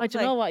God, I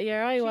don't know what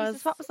year I was.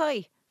 Jesus, what was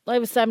I? I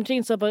was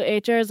 17, so about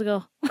 8 years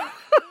ago.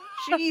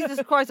 Jesus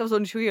Christ, I was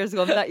only 2 years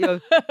ago. That young.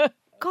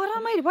 God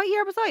almighty, what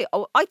year was I?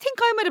 Oh, I think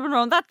I might have been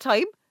around that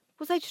time.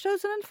 Was I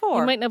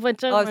 2004? You might have went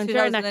down around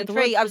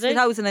 2003. I was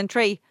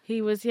 2003.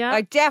 He was, yeah.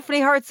 I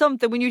definitely heard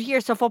something. When you'd hear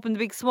stuff up in the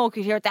big smoke,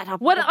 you'd hear that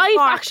happen. Well,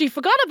 I've actually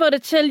forgot about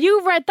it till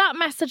you read that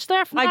message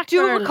there from that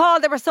girl. I do recall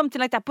there was something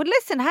like that. But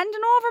listen,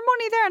 handing over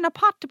money there in a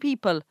pot to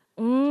people.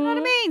 Do you know what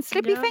I mean?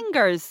 Slippy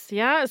fingers.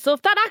 Yeah, so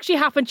if that actually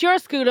happened to your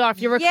school, or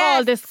if you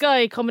recall this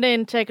guy coming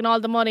in, taking all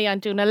the money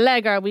and doing a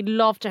legger, we'd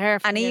love to hear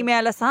from you. And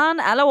email us on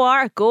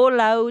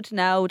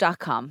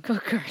lor@goloudnow.com.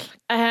 Good girl.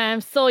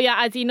 So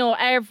yeah, as you know,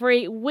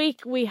 every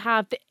week we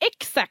have the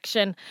ick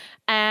section.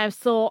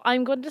 So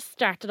I'm going to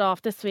start it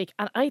off this week,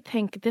 and I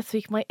think this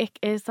week my ick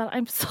is that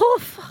I'm so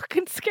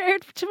fucking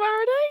scared for tomorrow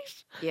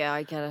night. Yeah,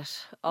 I get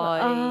it.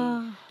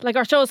 Like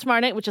our show's tomorrow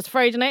night, which is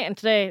Friday night, and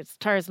today it's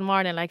Thursday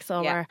morning. Like,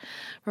 so we're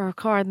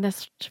recording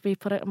this to be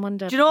put out on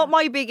Monday. Do you know what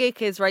my big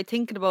ick is? Right,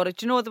 thinking about it.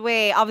 Do you know the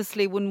way?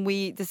 Obviously, when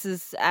this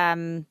is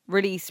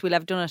released, we'll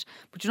have done it.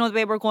 But do you know the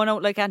way we're going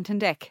out like Ant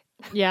and Dec?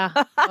 Yeah.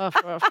 Oh,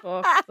 for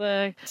fuck's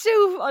sake.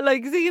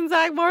 Like zig and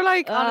zag, more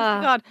like. Honest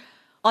to God.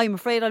 I'm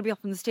afraid I'll be up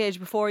on the stage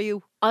before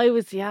you. I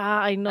know.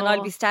 And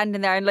I'll be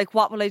standing there and like,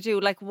 what will I do?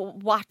 Like,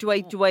 what do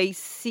I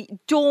see?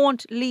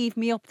 Don't leave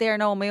me up there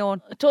now on my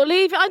own. Don't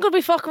leave. I'm going to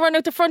be fucking running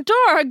out the front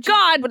door.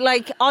 God. But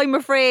like, I'm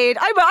afraid.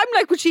 I'm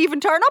like, would she even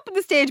turn up on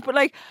the stage? But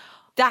like,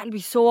 that'll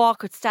be so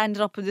awkward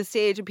standing up on the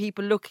stage and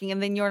people looking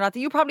and then you're not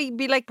there. You'll probably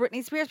be like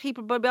Britney Spears,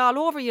 people will be all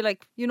over you,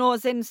 like, you know,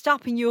 as in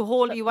stopping you,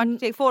 holding you, want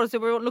to take photos, they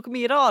won't look at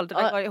me at all. They're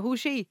like,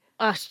 who's she?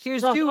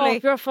 Here's Julie.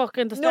 You're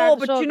fucking the No,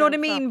 but you know what I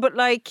mean? But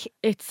like,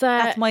 it's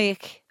that's my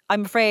ick.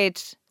 I'm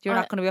afraid You're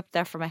not going to be up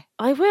there for me.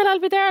 I will. I'll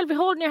be there. I'll be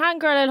holding your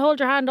hand, girl. I'll hold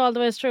your hand all the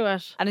way through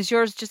it. And is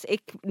yours just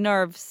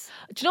nerves?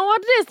 Do you know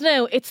what it is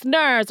now? It's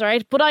nerves,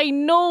 right? But I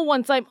know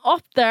once I'm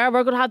up there,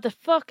 we're going to have the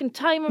fucking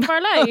time of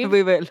our life.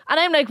 We will. And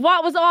I'm like,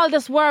 what was all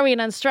this worrying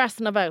and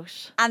stressing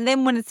about? And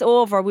then when it's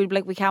over, we'll be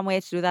like, we can't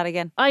wait to do that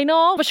again. I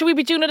know. But should we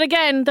be doing it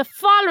again the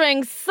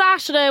following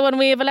Saturday when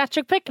we have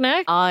Electric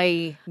Picnic?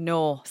 I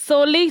know.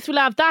 So at least we'll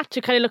have that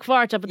to kind of look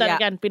forward to. But then Yeah.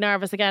 again, be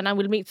nervous again. And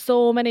we'll meet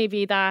so many of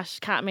you that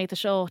can't make the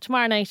show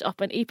tomorrow night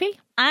up in EP.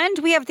 And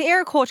we have the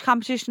air coach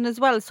competition as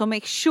well. So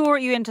make sure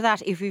you enter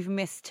that if you've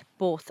missed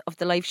both of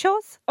the live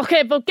shows.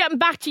 Okay, but getting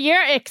back to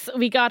year X,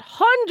 we got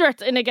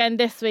hundreds in again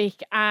this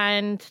week.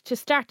 And to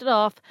start it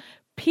off,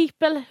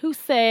 people who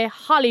say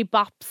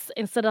hollybops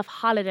instead of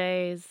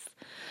holidays.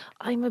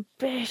 I'm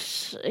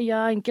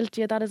I'm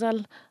guilty of that as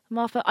well.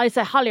 I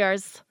say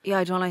holliers. Yeah,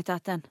 I don't like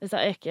that then. Is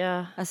that ick?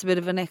 Yeah. That's a bit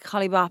of an ick.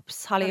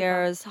 Hollybops,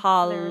 holliers,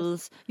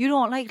 halls. You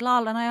don't like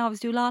lol, and I always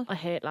do lol. I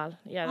hate lol.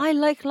 Yeah. I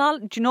like lol.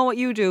 Do you know what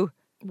you do?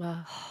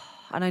 Well,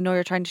 And I know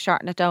you're trying to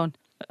shorten it down.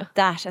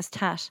 That as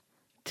tat.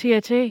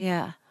 TAT.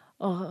 Yeah.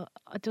 Oh,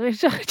 Do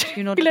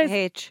you know the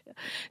H?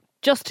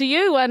 Just to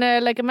you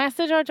and like a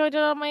message, or do I do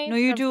it on my? No,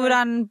 you do it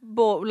on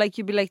both. Like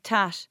you'd be like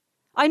tat.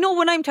 I know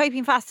when I'm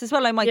typing fast as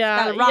well, I might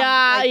spell it wrong.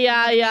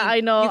 I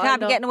know. You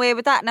can't be getting away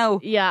with that now.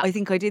 Yeah. I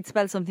think I did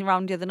spell something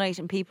wrong the other night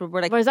and people were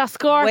like, Where's that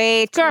skirt?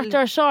 Wait Skirt till-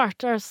 or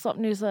short or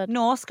something you said?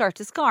 no, skirt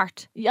is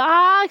skirt.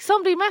 Yeah,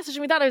 somebody messaged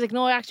me that. I was like,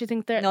 no, I actually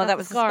think No, that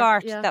was a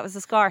skirt. Yeah. That was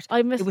a skirt.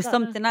 I missed It was that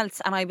something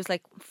else and I was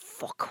like,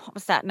 fuck, what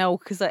was that now?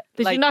 Because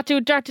Did you not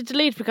do dirty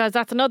delete because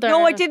that's another?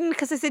 No, I didn't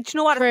because I said, you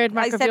know what?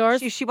 Trademark I of said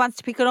yours? she wants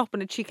to pick it up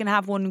and she can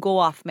have one go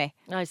off me.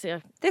 I see.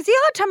 There's the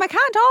odd time I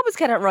can't always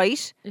get it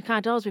right. You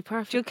can't always be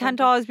perfect. You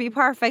can't always be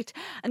perfect.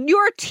 And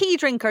you're a tea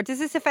drinker. Does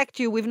this affect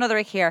you? We've another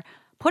ick here.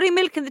 Putting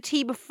milk in the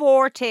tea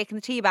before taking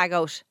the tea bag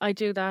out. I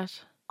do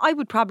that. I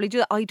would probably do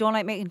that. I don't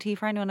like making tea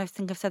for anyone. I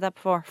think I've said that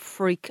before.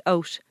 Freak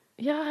out.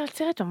 Yeah, I'd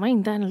say I don't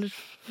mind then.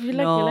 If you like,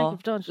 no. you like, if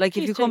you don't. Like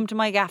if Tea's you come to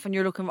my gaff and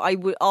you're looking, I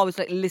would always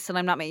like, listen,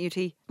 I'm not making you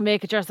tea. tea.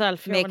 Make it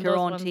yourself. You're Make one of your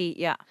those own ones. tea,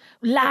 yeah.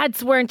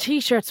 Lads wearing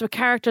t-shirts with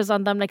characters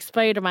on them like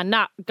Spider-Man.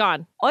 Nah,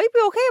 gone. I'd be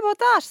okay about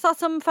that. Saw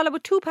some fella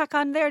with Tupac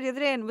on there the other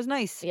day and it was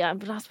nice. Yeah,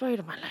 but not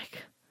Spider-Man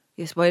like.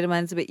 Yeah,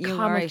 Spider-Man's a bit young,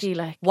 Comic-y, right?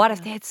 like, What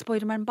if they had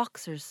Spider-Man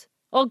boxers?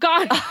 Oh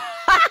God.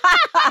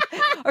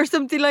 Or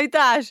something like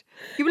that.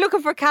 You were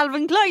looking for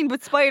Calvin Klein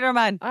but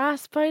Spider-Man.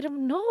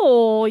 Spider-Man.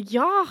 No,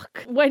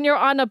 yuck. When you're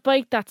on a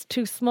bike that's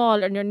too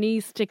small and your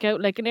knees stick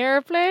out like an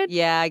airplane.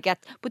 Yeah, I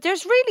get. But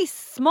there's really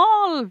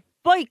small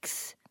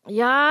bikes.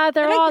 Yeah,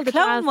 they're They're all like the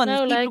clown gas ones.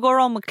 now, People like, go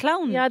around with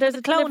clown. yeah, there's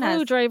a clown Deliveroo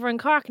has. driver in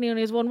Cork and he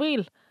only has one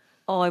wheel.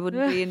 Oh, I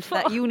wouldn't be into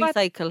that What?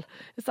 unicycle.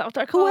 Is that what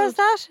they're called? Who has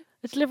that?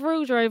 A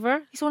Deliveroo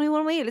driver. He's only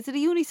one wheel. Is it a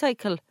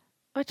unicycle?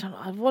 I don't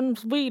know. One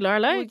wheeler,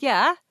 like. Well,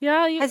 yeah.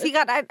 Yeah. Has he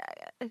got?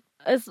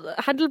 Is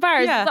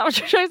handlebars? Yeah. Is that what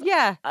you're trying to say?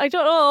 Yeah. I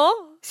don't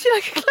know. Is he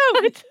like a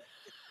clown?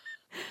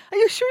 Are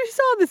you sure you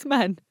saw this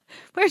man?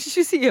 Where did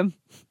you see him?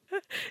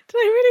 Did I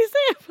really say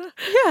it?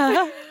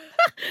 Yeah.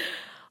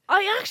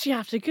 I actually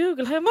have to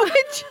Google him.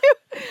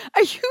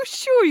 Are you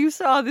sure you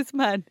saw this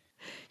man?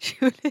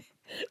 Surely.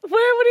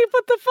 Where would he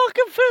put the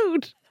fucking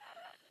food?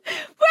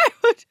 Where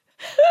would?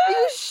 Are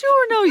you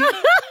sure now?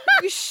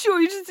 You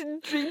sure you just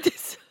didn't drink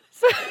this?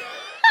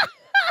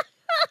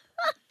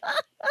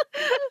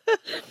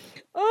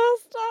 Oh,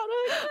 stop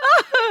it.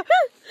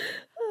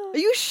 Are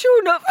you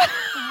sure not?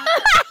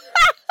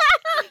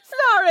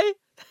 Sorry.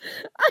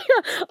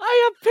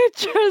 I have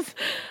pictures.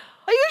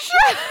 Are you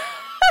sure?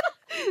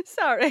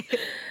 Sorry.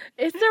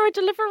 Is there a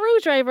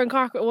Deliveroo driver in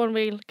Cork with one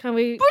wheel? Can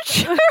we? But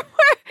sure, where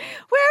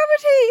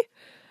would he?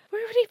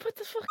 Where would he put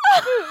the fucking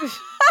food?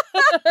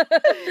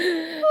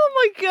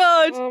 Oh my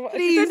God! Oh,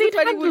 Please, does he if need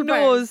anyone handlebars?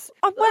 knows.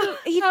 Oh, well,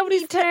 How would he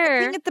he'd have a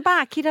tear? thing at the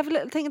back. He'd have a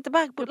little thing at the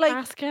back, but like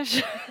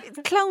Basket.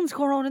 clowns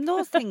go around in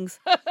those things.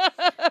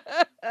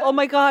 Oh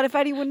my God! If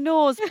anyone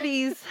knows,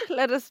 please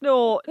let us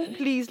know.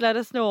 Please let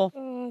us know.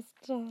 Oh,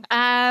 stop.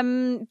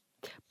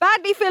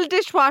 Badly filled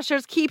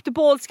dishwashers keep the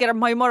bowls together.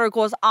 My mother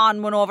goes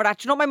on one over that.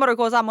 Do you know what my mother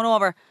goes on one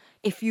over?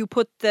 If you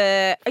put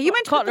the, are you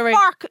meant to put the Cutlery.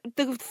 fork,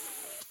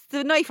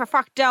 the knife or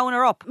fork down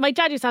or up? My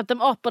dad used to have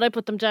them up, but I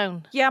put them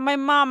down. Yeah, my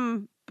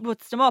mum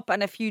puts them up,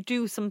 and if you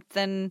do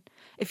something,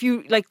 if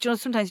you like, do you know,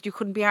 sometimes you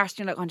couldn't be arsed.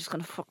 You're like, I'm just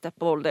gonna fuck that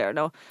bowl there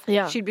now.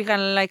 Yeah. She'd be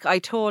kind of like, I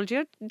told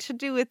you to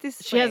do it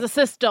this She way. has a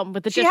system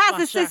with the She dishwasher.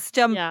 has a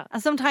system, Yeah.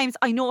 and sometimes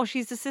I know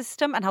she's a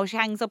system and how she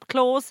hangs up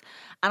clothes,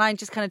 and I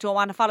just kind of don't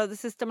want to follow the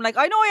system. Like,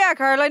 I know, yeah,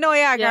 girl, I know,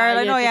 yeah, girl, Yeah,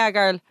 I know, just- yeah,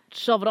 girl.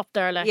 Shove it up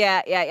there, like.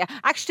 Yeah.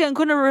 Actually, I'm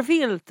going to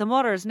reveal the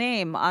mother's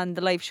name on the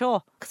live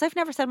show because I've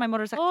never said my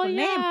mother's actual name.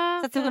 yeah,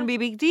 That's going to be a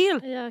big deal.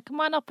 Yeah, come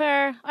on up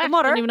here. I The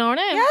mother. don't even know her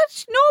name. Yeah,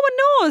 no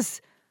one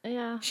knows.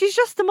 Yeah. She's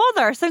just the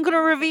mother, so I'm going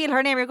to reveal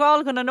her name. You're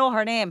all going to know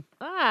her name.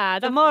 Ah,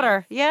 The that's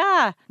mother,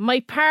 yeah.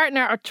 My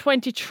partner of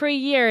 23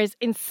 years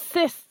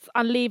insists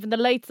on leaving the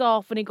lights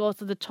off when he goes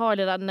to the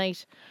toilet at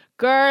night.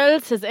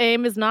 Girls, his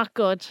aim is not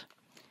good.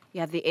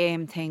 Yeah, the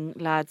aim thing,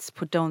 lads,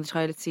 put down the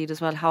toilet seat as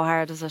well. How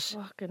hard is it?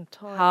 Fucking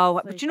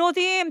toilet. But you know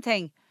the aim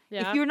thing?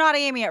 Yeah. If you're not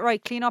aiming it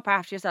right, clean up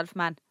after yourself,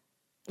 man.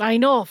 I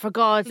know, for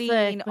God's Clean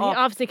sake. He up.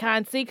 obviously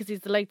can't see because he's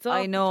the lights off.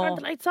 I know. Turn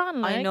the lights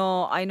on, like.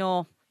 I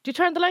know. Do you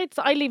turn the lights?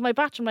 I leave my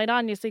bathroom light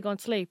on, you see, go and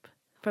sleep.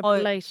 Put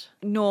the light.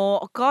 No,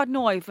 oh God,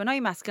 no, I've an eye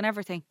mask and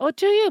everything. Oh,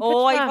 do you?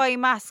 I've eye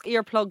mask,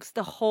 earplugs,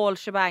 the whole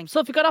shebang. So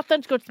if you got up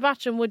then to go to the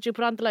bathroom, would you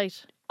put on the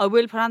light? I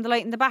will put on the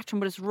light in the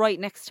bathroom, but it's right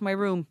next to my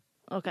room.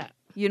 Okay.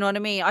 You know what I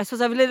mean? I suppose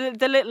I have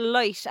the little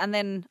light and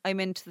then I'm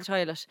into the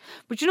toilet.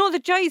 But you know the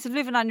joys of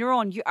living on your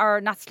own. You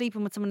are not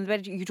sleeping with someone in the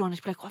bed. You don't have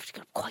to be like, I have to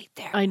get up quiet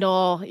there. I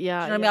know,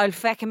 yeah. You know what I mean? I'll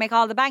fucking make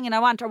all the banging I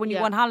want. Or when you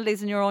go Yeah. on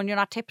holidays on your own, you're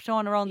not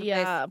tiptoeing around the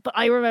place. Yeah, but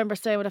I remember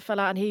staying with a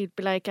fella and he'd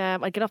be like,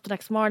 I'd get up the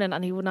next morning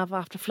and he wouldn't have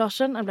after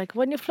flushing. I'm like,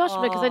 when you flush?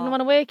 Because I didn't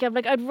want to wake you. I'm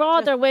like, I'd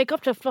rather wake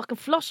up to a fucking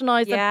flushing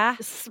noise Yeah. than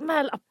the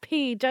smell of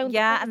pee down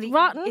Yeah, the and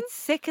rotten. it's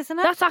sick, isn't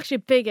it? That's actually a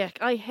big ick.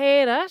 I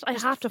hate it. I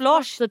have to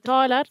flush the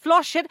toilet.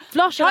 Flush it.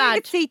 Flush it, Toilet lad.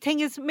 seat thing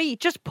is me.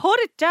 Just put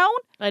it down.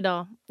 I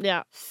know,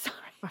 yeah. Sorry.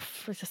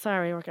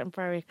 We're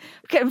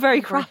getting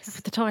very cross.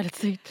 with the toilet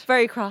seat.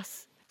 Very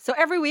cross. So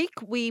every week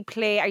we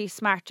play Are You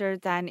Smarter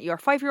Than Your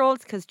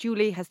 5-year-olds? Because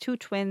Julie has 2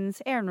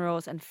 twins, Erin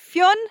Rose and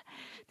Fionn.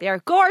 They are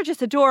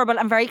gorgeous, adorable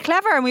and very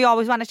clever, and we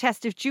always want to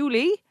test if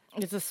Julie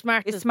It's the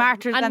smartest. is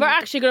smarter and than... we're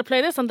actually going to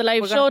play this on the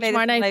live We're show gonna play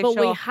tomorrow this on the night, live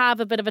but we show. have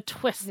a bit of a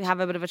twist. We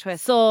have a bit of a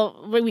twist.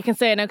 So we can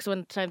say it now because when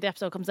the time the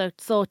episode comes out.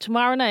 So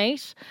tomorrow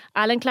night,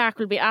 Alan Clark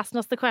will be asking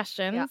us the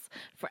questions. Yeah.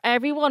 For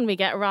every one we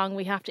get wrong,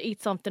 we have to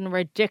eat something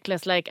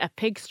ridiculous, like a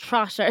pig's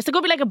trotter. It's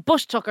going to be like a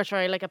bush tucker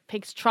try, like a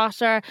pig's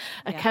trotter,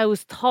 a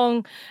cow's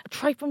tongue, a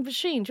tripe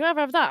machine. Do you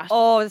ever have that?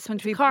 Oh, this one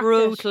to be Carcass.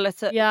 brutal.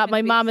 Yeah,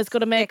 my mum is going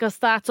to make us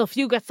that. So if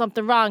you get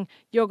something wrong,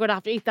 you're going to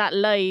have to eat that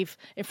live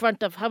in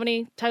front of how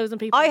many thousand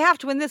people? I have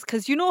to win this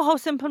because you know how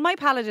simple my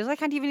palate is. I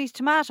can't even eat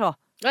tomato.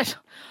 Right.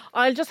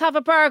 I'll just have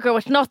a burger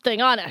with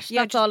nothing on it.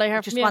 That's all I have.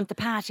 I just want the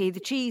patty, the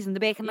cheese and the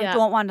bacon. Yeah. I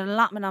don't want an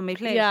allotment on my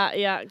plate.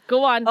 Yeah.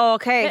 Go on.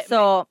 Okay,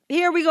 so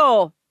here we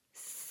go.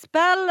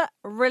 Spell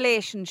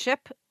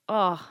relationship.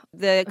 Oh,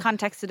 The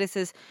context of this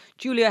is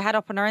Julia had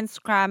up on her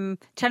Instagram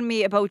telling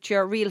me about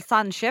your real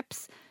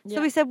sonships. So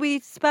Yeah. we said we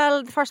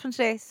spell the first one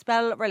today,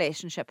 spell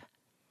relationship.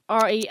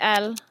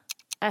 RELSONSH.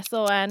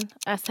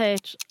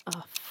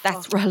 Oh,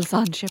 That's real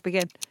sonship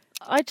again.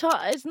 I thought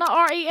it's not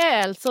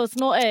REL, so it's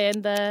no A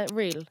in the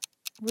real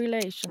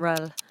relation.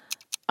 Rel.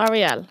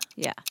 REL.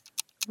 Yeah.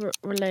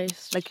 Relation.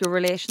 Like your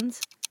relations.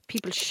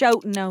 People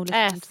shouting now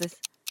listening to this.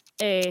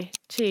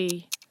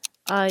 SATIO.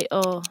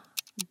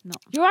 No.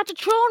 You're at to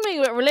throwing me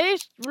with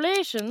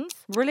relations.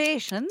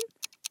 Relation?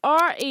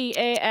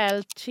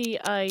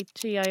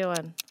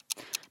 REALTITION.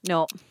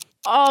 No.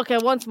 Oh, okay,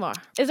 once more.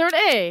 Is there an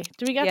A?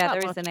 Do we get Yeah, that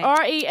there much? is an A.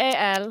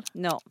 REAL.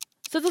 No.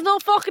 So there's no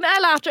fucking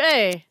L after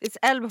A. It's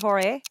L before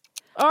A.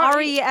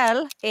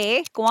 REALTION.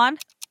 RELA. Go on.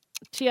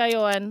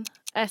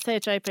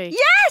 SHIP.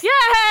 Yes!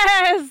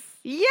 Yes!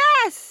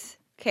 Yes!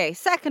 Okay,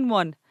 second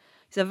one.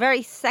 He's a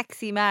very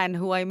sexy man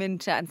who I'm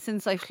into, and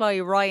since I fly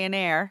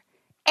Ryanair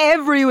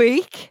every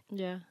week,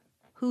 Yeah.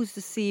 who's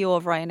the CEO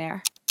of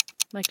Ryanair?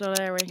 Michael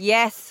O'Leary.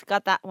 Yes,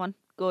 got that one.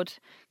 Good.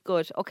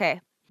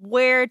 Okay.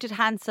 Where did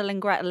Hansel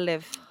and Gretel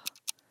live?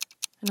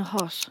 In a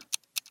hut.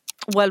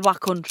 Well, what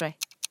country?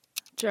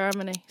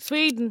 Germany.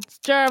 Sweden.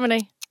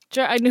 Germany.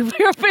 I knew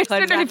your face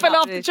nearly fell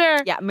off the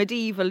chair. Yeah,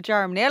 medieval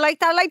Germany. I like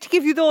that. I like to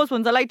give you those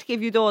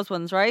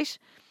ones. Right?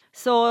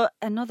 So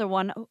another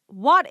one.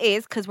 What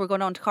is, because we're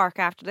going on to Cork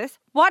after this,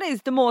 what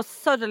is the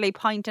most southerly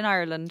point in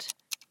Ireland?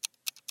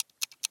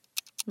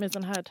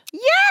 Mizenhead.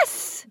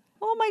 Yes!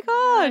 Oh my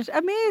God,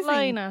 amazing.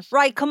 Line it.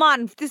 Right, come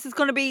on. This is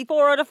going to be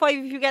 4 out of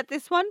 5 if you get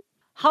this one.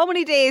 How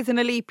many days in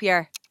a leap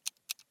year?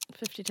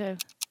 52.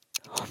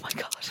 Oh my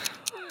God.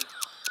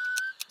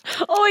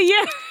 Oh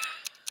yeah.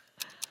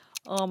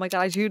 Oh my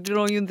God, you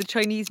know you in the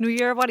Chinese New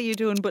Year. What are you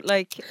doing? But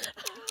like 50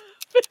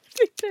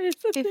 days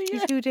of the year.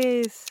 52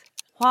 days.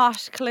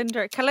 What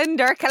calendar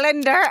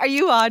are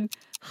you on?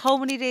 How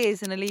many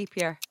days in a leap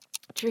year?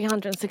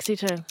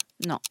 362.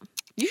 No.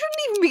 You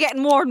shouldn't even be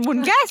getting more than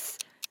one guess.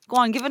 Go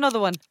on, give another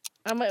one.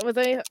 Was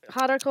I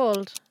hot or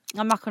cold?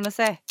 I'm not going to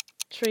say.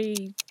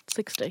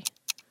 360.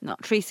 No,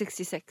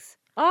 366.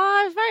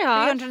 Oh, it's very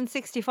hot.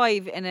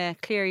 365 in a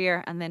clear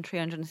year and then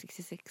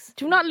 366.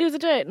 Do you not lose a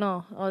day?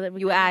 No.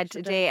 You add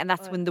a day and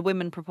that's when the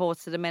women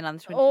propose to the men on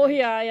the 29th. Oh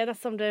yeah, that's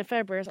someday in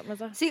February or something, is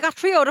that? So you got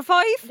 3 out of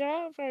 5?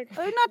 Yeah, very good.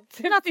 Oh,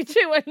 not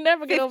 52, I'll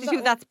never get over 52,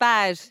 that. that's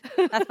bad.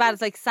 That's bad.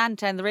 It's like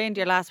Santa and the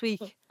reindeer last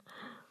week.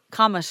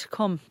 Comet,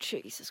 come.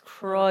 Jesus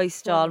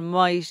Christ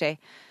almighty.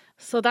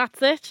 So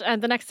that's it.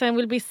 And the next time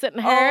we'll be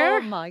sitting here,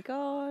 Oh my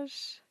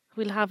gosh.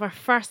 we'll have our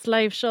first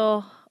live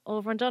show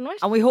over and done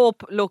with. And we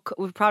hope, look,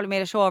 we've probably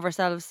made a show of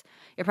ourselves.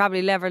 You'll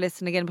probably never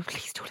listen again, but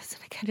please do listen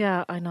again.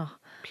 Yeah, I know.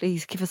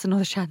 Please give us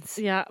another chance.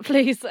 Yeah,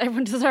 please.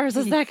 Everyone deserves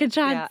a second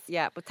chance.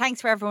 Yeah. But thanks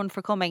for everyone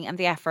for coming and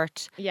the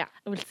effort. Yeah.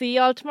 We'll see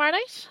you all tomorrow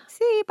night.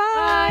 See you.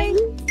 Bye.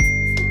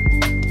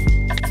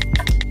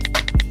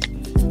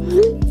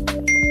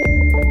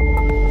 Bye.